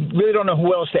really don't know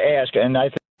who else to ask, and I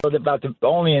think about the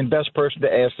only and best person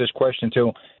to ask this question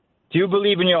to. Do you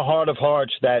believe in your heart of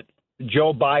hearts that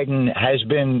Joe Biden has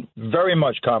been very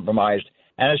much compromised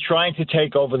and is trying to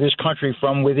take over this country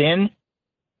from within?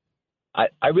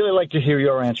 I really like to hear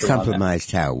your answer.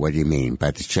 Compromised how? What do you mean? By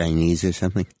the Chinese or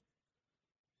something?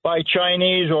 By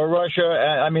Chinese or Russia?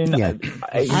 I mean, yeah.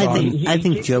 I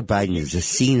think Joe Biden is a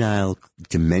senile,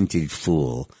 demented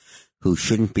fool who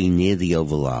shouldn't be near the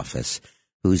Oval Office,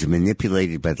 who's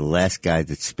manipulated by the last guy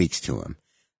that speaks to him.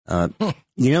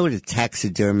 You know what a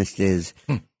taxidermist is?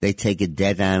 They take a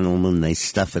dead animal and they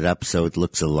stuff it up so it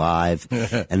looks alive,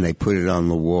 and they put it on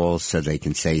the wall so they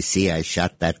can say, see, I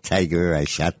shot that tiger, I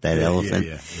shot that elephant.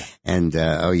 Yeah. And,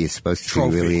 you're supposed to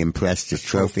be really impressed as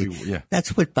trophy. Yeah.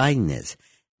 That's what Biden is.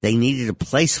 They needed a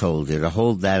placeholder to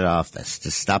hold that office, to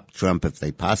stop Trump if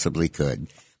they possibly could.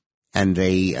 And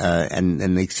they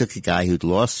took a guy who'd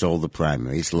lost all the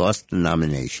primaries, lost the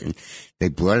nomination. They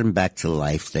brought him back to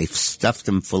life. They stuffed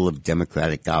him full of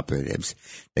Democratic operatives.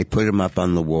 They put him up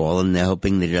on the wall, and they're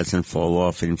hoping that he doesn't fall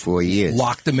off in 4 years.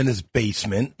 Locked him in his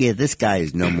basement. Yeah, this guy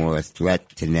is no more a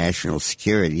threat to national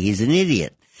security. He's an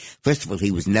idiot. First of all,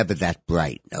 he was never that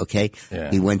bright, okay?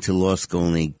 Yeah. He went to law school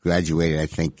and he graduated, I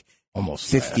think,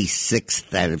 almost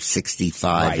 56th out of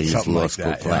 65 in his law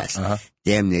school class. Yeah.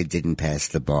 Damn near didn't pass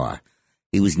the bar.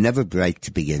 He was never bright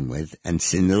to begin with, and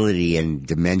senility and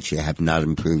dementia have not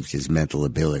improved his mental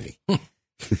ability.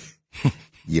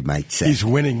 You might say. He's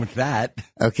winning with that.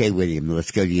 Okay, William,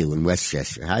 let's go to you in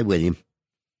Westchester. Hi, William.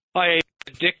 Hi,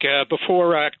 Dick.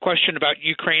 Before a question about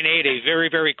Ukraine aid, a very,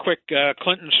 very quick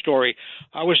Clinton story.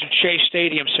 I was in Shea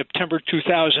Stadium September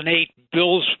 2008.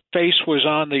 Bill's face was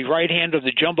on the right hand of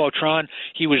the Jumbotron.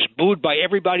 He was booed by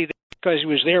everybody because he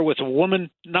was there with a woman,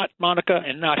 not Monica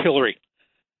and not Hillary.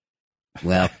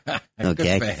 Well,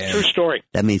 okay. True story.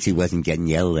 That means he wasn't getting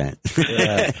yelled at.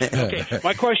 Okay.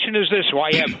 My question is this.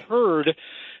 I have heard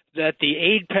that the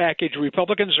aid package,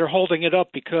 Republicans are holding it up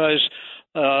because,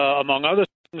 among other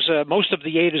things, most of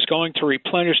the aid is going to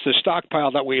replenish the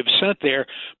stockpile that we have sent there,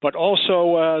 but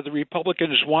also the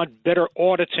Republicans want better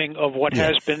auditing of what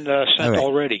has been sent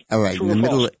already. All right.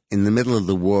 In the middle of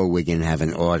the war, we're going to have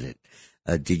an audit.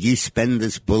 Did you spend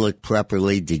this bullet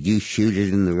properly? Did you shoot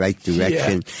it in the right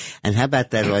direction? Yeah. And how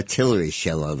about that artillery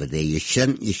shell over there? You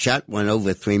shot one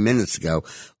over 3 minutes ago.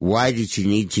 Why did you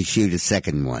need to shoot a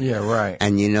second one? Yeah, right.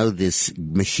 And you know this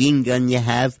machine gun you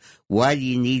have? Why do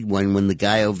you need one when the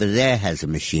guy over there has a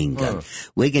machine gun?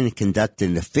 We're going to conduct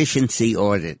an efficiency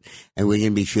audit, and we're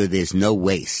going to be sure there's no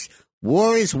waste.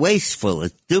 War is wasteful.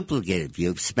 It's duplicative.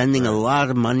 You're spending a lot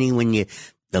of money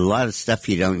a lot of stuff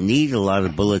you don't need. A lot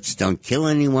of bullets don't kill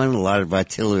anyone. A lot of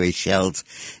artillery shells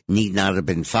need not have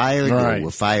been fired or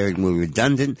were fired and were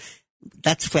redundant.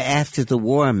 That's for after the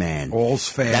war, man. All's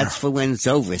fair. That's for when it's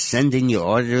over. Send in your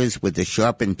auditors with the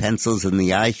sharpened pencils and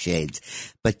the eye shades.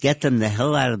 But get them the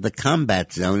hell out of the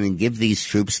combat zone and give these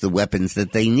troops the weapons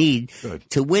that they need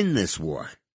to win this war.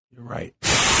 You're right.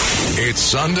 It's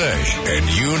Sunday, and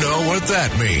you know what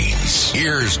that means.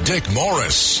 Here's Dick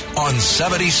Morris on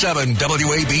 77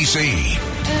 WABC. In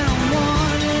the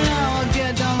morning, I'll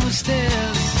get down the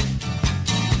stairs.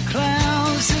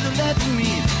 Clowns to the left of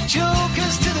me,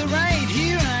 jokers to the right.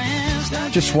 Here I am, start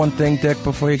Just one thing, Dick,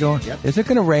 before you go. Yep. Is it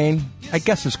going to rain? I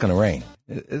guess it's going to rain.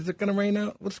 Is it going to rain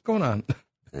out? What's going on?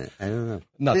 I don't know.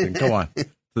 Nothing. Go on.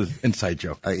 The inside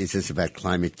joke. Is this about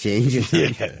climate change?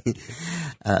 Yeah.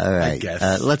 All right. I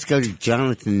guess. Let's go to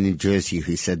Jonathan in New Jersey,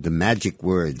 who said the magic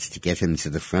words to get him to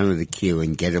the front of the queue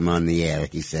and get him on the air.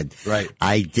 He said, right.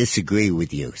 I disagree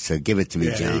with you. So give it to me,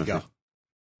 Jonathan. There you go.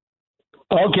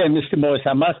 Okay, Mr. Morris,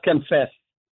 I must confess.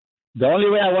 The only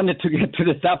way I wanted to get to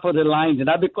the top of the line, and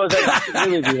not because I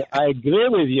disagree with you, I agree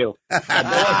with you. That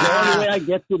was the only way I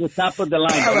get to the top of the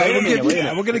line. All right,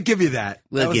 we're going to give you that.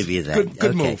 We'll give you that.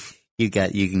 Good move. You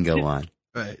can go on.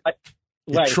 Right.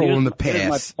 Right. Trolling the Here's my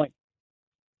pass. point.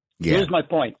 Yeah. Here's my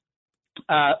point.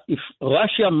 If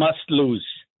Russia must lose,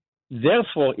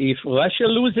 therefore, if Russia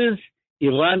loses,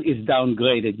 Iran is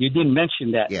downgraded. You didn't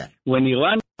mention that. Yeah. When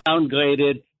Iran is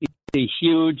downgraded, it's a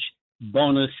huge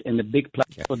bonus and a big plus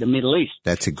for the Middle East.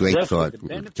 That's a great thought,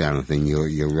 Jonathan.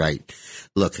 You're right.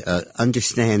 Look,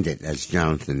 understand it as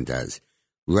Jonathan does.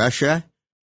 Russia,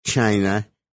 China,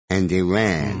 and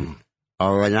Iran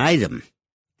are an item.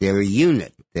 They're a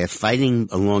unit. They're fighting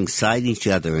alongside each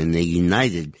other, and they're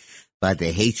united by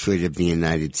the hatred of the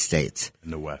United States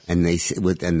in the West. And they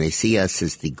see us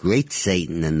as the great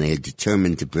Satan, and they're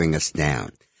determined to bring us down.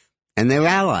 And they're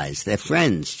allies. They're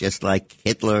friends, just like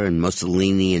Hitler and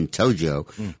Mussolini and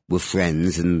Tojo were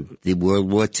friends in the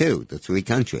World War II, the three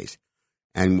countries.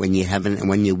 And when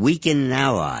you weaken an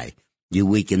ally, you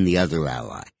weaken the other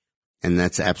ally. And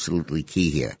that's absolutely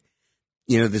key here.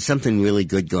 You know, there's something really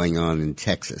good going on in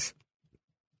Texas.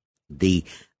 The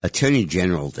Attorney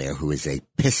General there, who is a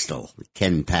pistol,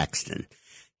 Ken Paxton,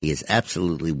 he is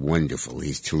absolutely wonderful.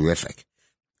 He's terrific.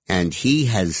 And he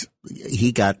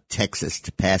got Texas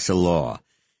to pass a law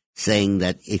saying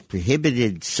that it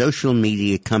prohibited social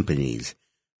media companies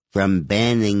from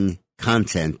banning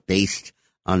content based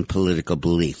on political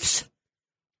beliefs.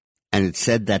 And it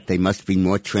said that they must be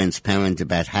more transparent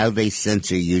about how they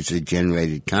censor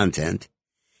user-generated content,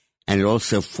 and it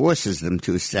also forces them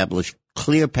to establish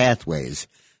clear pathways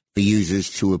for users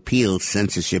to appeal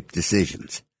censorship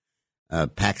decisions.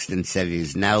 Paxton said it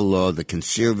is now law that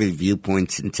conservative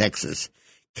viewpoints in Texas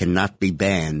cannot be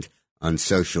banned on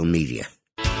social media.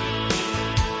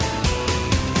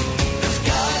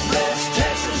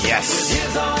 Yes.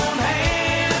 His own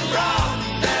hand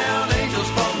brought down angels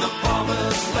from the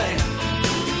promised land.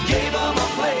 Gave them a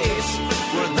place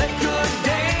where they could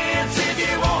dance. If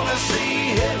you want to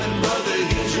see heaven, brother,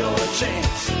 here's your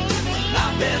chance.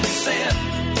 I've been sent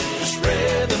to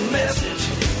spread the message.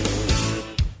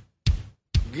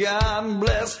 God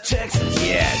bless Texas.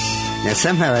 Yes. Now,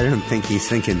 somehow I don't think he's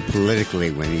thinking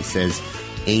politically when he says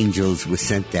angels were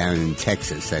sent down in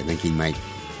Texas. I think he might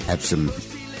have some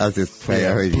other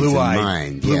priorities in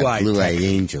mind. Blue-eyed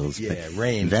angels. Yeah,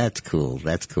 rain. That's cool.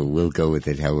 We'll go with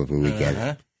it however we get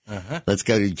it. Let's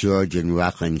go to George in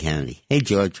Rockland County. Hey,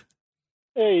 George.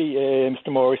 Hey,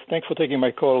 Mr. Morris. Thanks for taking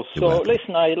my call.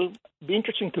 Listen, I'll be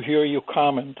interesting to hear your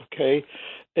comment, okay?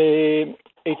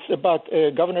 It's about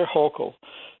Governor Hochul.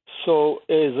 So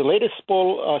the latest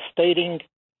poll stating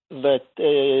that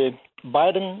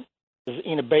Biden is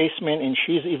in a basement and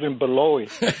she's even below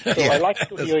it. So I'd like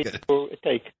to hear your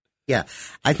take. Yeah,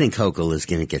 I think Hochul is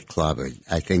going to get clobbered.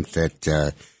 I think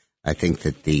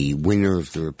that the winner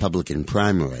of the Republican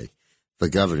primary for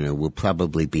governor will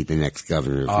probably be the next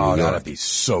governor of New York. That'd be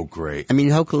so great. I mean,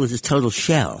 Hochul is a total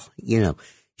shell. You know,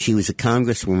 she was a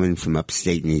congresswoman from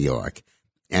upstate New York.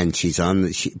 And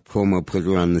Cuomo put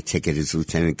her on the ticket as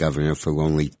lieutenant governor for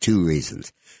only two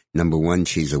reasons. Number one,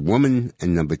 she's a woman,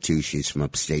 and number two, she's from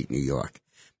upstate New York.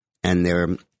 And there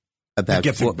are about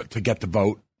to get the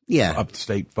vote. Yeah,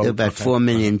 upstate vote. There are about 4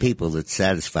 million people that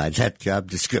satisfy that job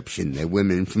description. They're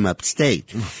women from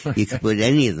upstate. You could put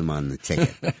any of them on the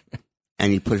ticket.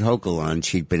 And he put Hochul on.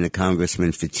 She'd been a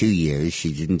congressman for 2 years.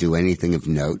 She didn't do anything of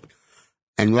note.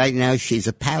 And right now she's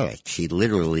a parrot. She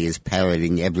literally is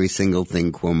parroting every single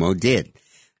thing Cuomo did.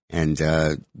 And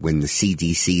when the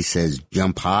CDC says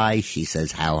jump high, she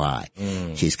says how high.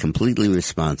 She's completely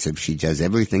responsive. She does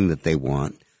everything that they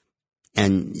want.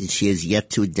 And she has yet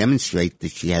to demonstrate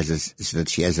that she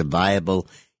has a viable,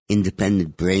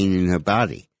 independent brain in her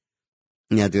body.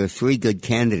 Now, there are three good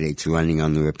candidates running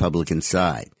on the Republican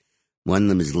side. One of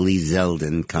them is Lee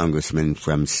Zeldin, congressman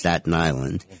from Staten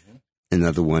Island.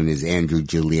 Another one is Andrew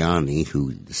Giuliani,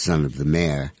 the son of the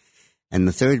mayor. And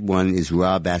the third one is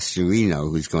Rob Astorino,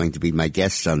 who's going to be my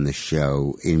guest on the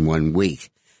show in 1 week.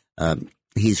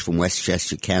 He's from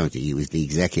Westchester County. He was the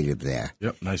executive there.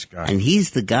 Yep, nice guy. And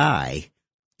he's the guy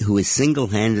who is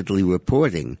single-handedly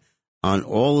reporting on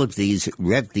all of these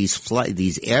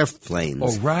airplanes.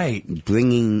 Oh, right.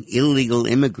 Bringing illegal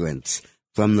immigrants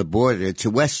from the border to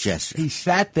Westchester. He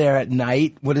sat there at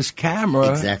night with his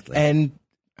camera. Exactly.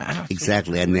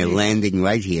 And they're landing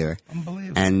right here.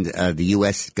 Unbelievable. And the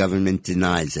U.S. government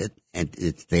denies it. And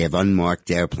they have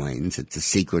unmarked airplanes. It's a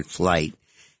secret flight.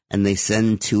 And they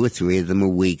send 2 or 3 of them a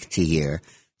week to here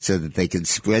so that they can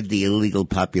spread the illegal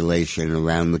population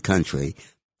around the country,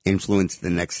 influence the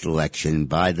next election,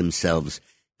 buy themselves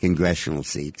congressional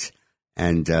seats.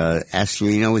 And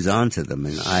Astorino is on to them.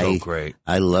 And great.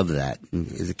 I love that. And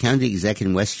as a county exec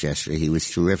in Westchester, he was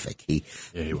terrific. He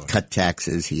cut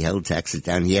taxes. He held taxes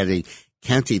down. He had a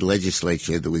county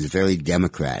legislature that was very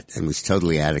Democrat and was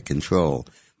totally out of control.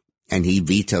 And he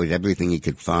vetoed everything he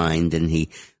could find, and he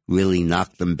really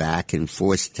knocked them back and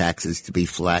forced taxes to be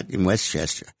flat in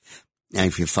Westchester. And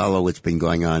if you follow what's been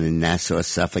going on in Nassau,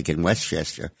 Suffolk, and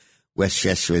Westchester,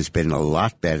 Westchester has been a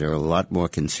lot better, a lot more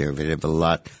conservative, a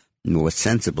lot more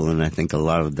sensible, and I think a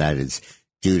lot of that is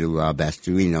due to Rob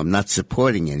Astorino. I'm not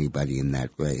supporting anybody in that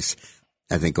race.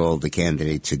 I think all the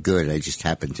candidates are good. I just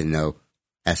happen to know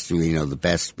Astorino the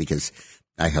best because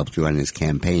I helped run his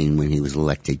campaign when he was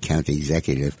elected county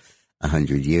executive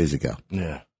 100 years ago.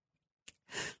 Yeah.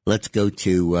 Let's go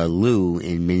to Lou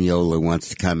in Mineola wants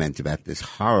to comment about this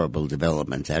horrible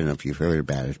development. I don't know if you've heard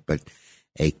about it, but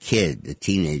a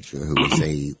teenager who was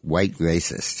a white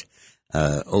racist,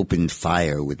 opened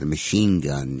fire with a machine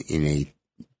gun in a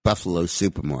Buffalo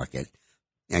supermarket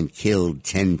and killed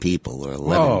 10 people or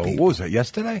 11 people. What was that,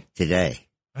 yesterday? Today.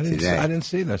 I didn't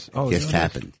see this. Just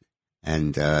happened.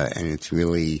 And it's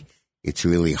really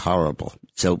horrible.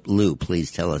 So, Lou,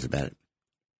 please tell us about it.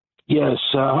 Yes,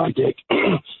 hi, Dick.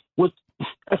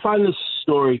 I find this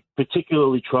story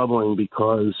particularly troubling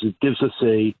because it gives us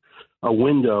a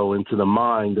window into the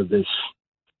mind of this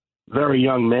very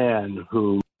young man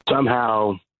who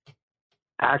somehow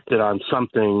acted on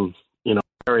something,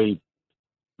 very,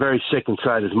 very sick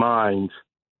inside his mind.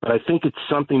 But I think it's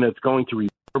something that's going to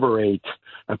reverberate.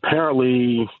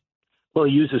 Apparently, he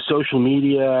uses social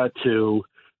media to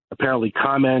apparently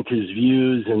comment his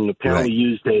views and apparently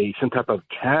used some type of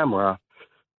camera,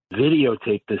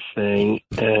 videotape this thing.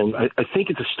 And I think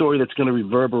it's a story that's going to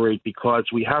reverberate because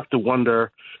we have to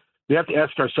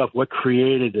ask ourselves what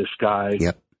created this guy.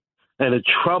 Yep. And it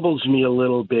troubles me a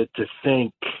little bit to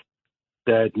think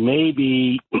that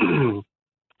maybe,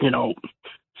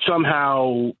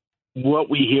 somehow what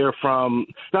we hear from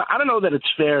 – now, I don't know that it's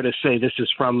fair to say this is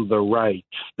from the right.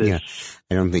 I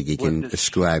don't think you can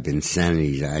ascribe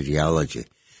insanity to ideology.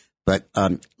 But,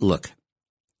 look,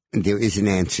 there is an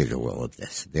answer to all of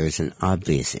this. There is an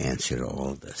obvious answer to all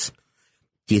of this.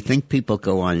 Do you think people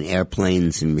go on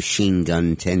airplanes and machine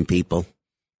gun 10 people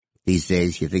these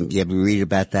days? You ever read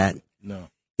about that? No.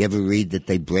 You ever read that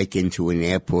they break into an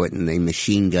airport and they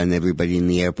machine gun everybody in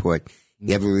the airport?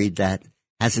 You ever read that?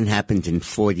 Hasn't happened in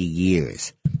 40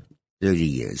 years, 30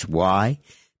 years. Why?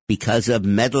 Because of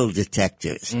metal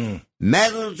detectors.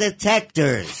 Metal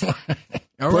detectors.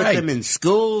 Put them in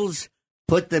schools,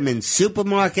 put them in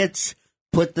supermarkets,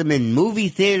 put them in movie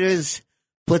theaters,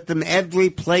 put them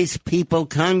every place people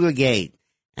congregate,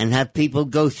 and have people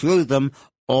go through them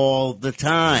all the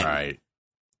time. Right.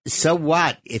 So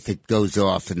what if it goes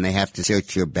off and they have to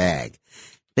search your bag?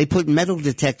 They put metal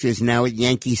detectors now at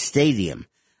Yankee Stadium.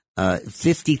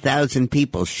 50,000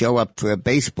 people show up for a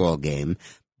baseball game.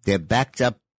 They're backed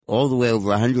up all the way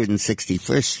over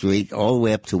 161st Street, all the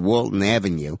way up to Walton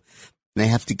Avenue. They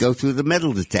have to go through the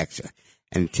metal detector.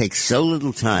 And it takes so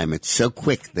little time. It's so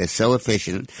quick. They're so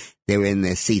efficient. They're in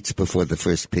their seats before the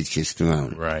first pitch is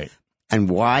thrown. Right. And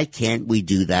why can't we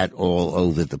do that all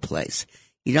over the place?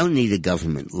 You don't need a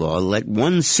government law. Let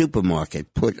one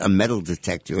supermarket put a metal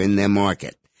detector in their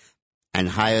market and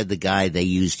hire the guy they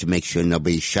use to make sure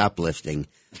nobody's shoplifting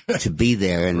to be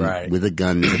there and with a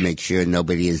gun to make sure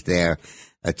nobody is there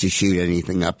to shoot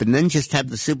anything up. And then just have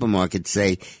the supermarket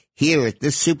say, here at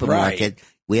this supermarket,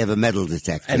 we have a metal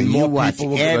detector. And you watch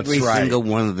every single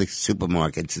one of the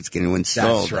supermarkets that's going to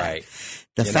install that. Right.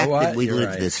 The fact that we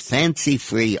live this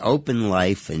fancy-free, open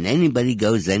life and anybody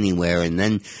goes anywhere, and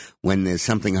then when there's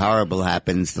something horrible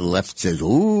happens, the left says,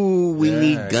 ooh, we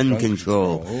need gun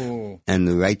control. And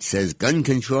the right says, gun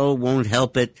control won't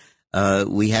help it.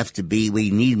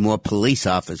 We need more police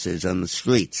officers on the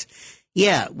streets.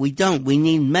 Yeah, we don't. We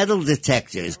need metal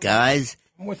detectors, guys.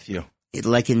 I'm with you.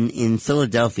 Like in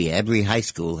Philadelphia, every high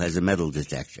school has a metal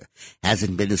detector.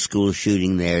 Hasn't been a school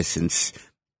shooting there since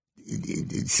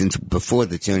before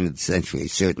the turn of the century,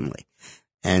 certainly.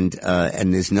 And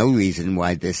there's no reason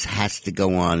why this has to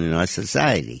go on in our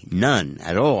society. None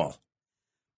at all.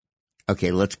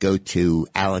 Okay, let's go to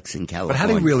Alex in California. But how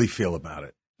do you really feel about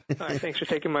it? Hi, thanks for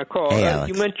taking my call. Hey,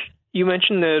 Alex. You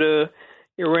mentioned that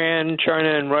Iran,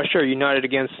 China, and Russia are united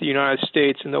against the United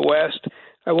States in the West.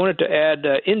 I wanted to add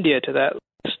India to that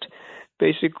list.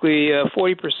 Basically,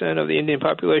 40% of the Indian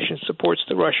population supports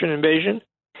the Russian invasion,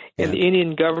 and the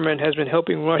Indian government has been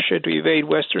helping Russia to evade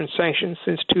Western sanctions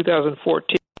since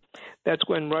 2014. That's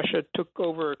when Russia took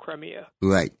over Crimea.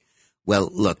 Right. Well,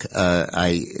 look,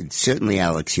 certainly,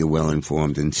 Alex, you're well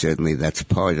informed, and certainly that's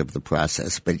part of the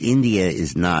process. But India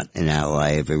is not an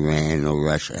ally of Iran or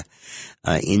Russia.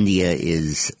 India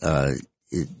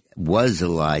was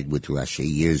allied with Russia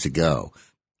years ago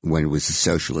when it was a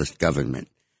socialist government.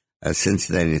 Since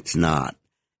then, it's not.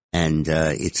 And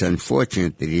it's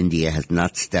unfortunate that India has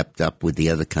not stepped up with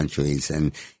the other countries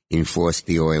and enforced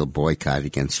the oil boycott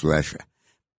against Russia.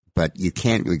 But you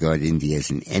can't regard India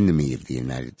as an enemy of the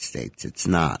United States. It's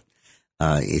not.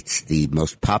 It's the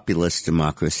most populous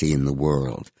democracy in the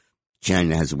world.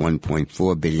 China has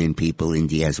 1.4 billion people.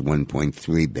 India has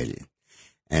 1.3 billion.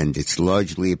 And it's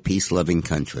largely a peace-loving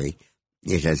country.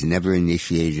 It has never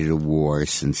initiated a war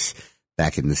since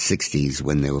back in the 60s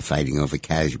when they were fighting over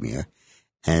Kashmir.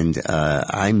 And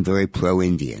I'm very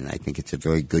pro-Indian. I think it's a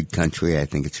very good country. I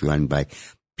think it's run by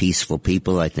peaceful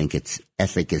people. I think its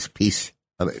ethic is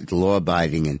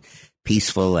law-abiding and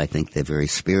peaceful. I think they're very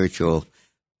spiritual,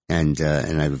 and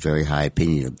I have a very high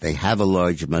opinion of them. They have a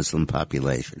large Muslim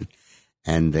population,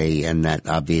 and that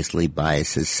obviously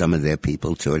biases some of their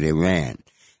people toward Iran,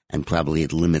 and probably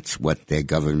it limits what their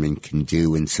government can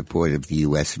do in support of the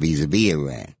U.S. vis-a-vis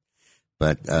Iran.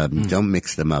 But don't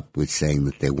mix them up with saying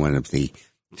that they're one of the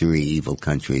three evil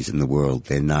countries in the world.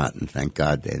 They're not, and thank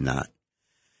God they're not.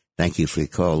 Thank you for your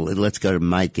call. Let's go to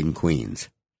Mike in Queens.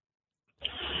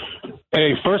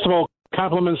 Hey, first of all,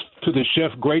 compliments to the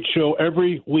chef. Great show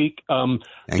every week.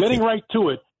 Getting right to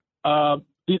it, the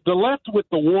left with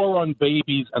the war on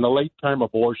babies and the late-term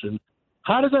abortion,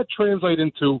 how does that translate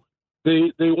into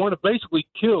they want to basically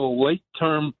kill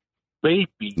late-term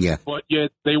babies, but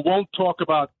yet they won't talk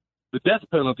about the death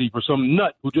penalty for some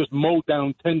nut who just mowed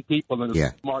down 10 people in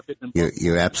a market.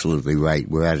 You're absolutely right.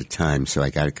 We're out of time, so I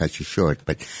got to cut you short.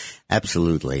 But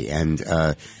absolutely, and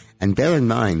bear in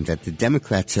mind that the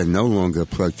Democrats are no longer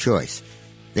pro-choice;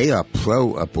 they are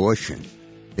pro-abortion.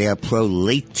 They are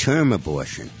pro-late-term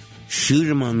abortion. Shoot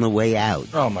them on the way out.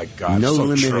 Oh my God! No so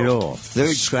limit true. at all.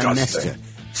 Third trimester.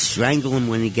 Strangle him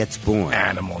when he gets born.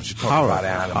 Animals. You talk about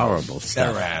animals. Horrible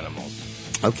stuff. They're animals.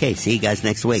 Okay, see you guys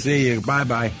next week. See you.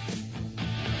 Bye-bye.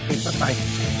 Bye-bye.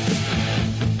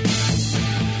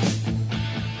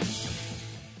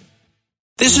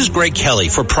 This is Greg Kelly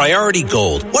for Priority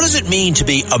Gold. What does it mean to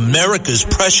be America's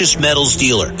precious metals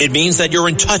dealer? It means that you're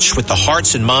in touch with the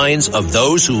hearts and minds of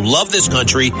those who love this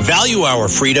country, value our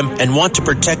freedom, and want to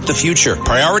protect the future.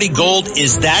 Priority Gold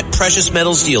is that precious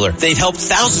metals dealer. They've helped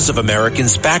thousands of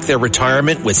Americans back their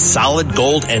retirement with solid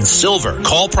gold and silver.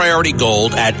 Call Priority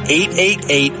Gold at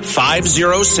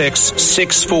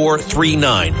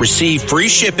 888-506-6439. Receive free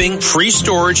shipping, free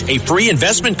storage, a free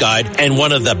investment guide, and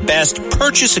one of the best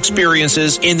purchase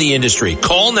experiences in the industry.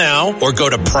 Call now or go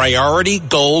to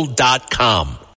PriorityGold.com.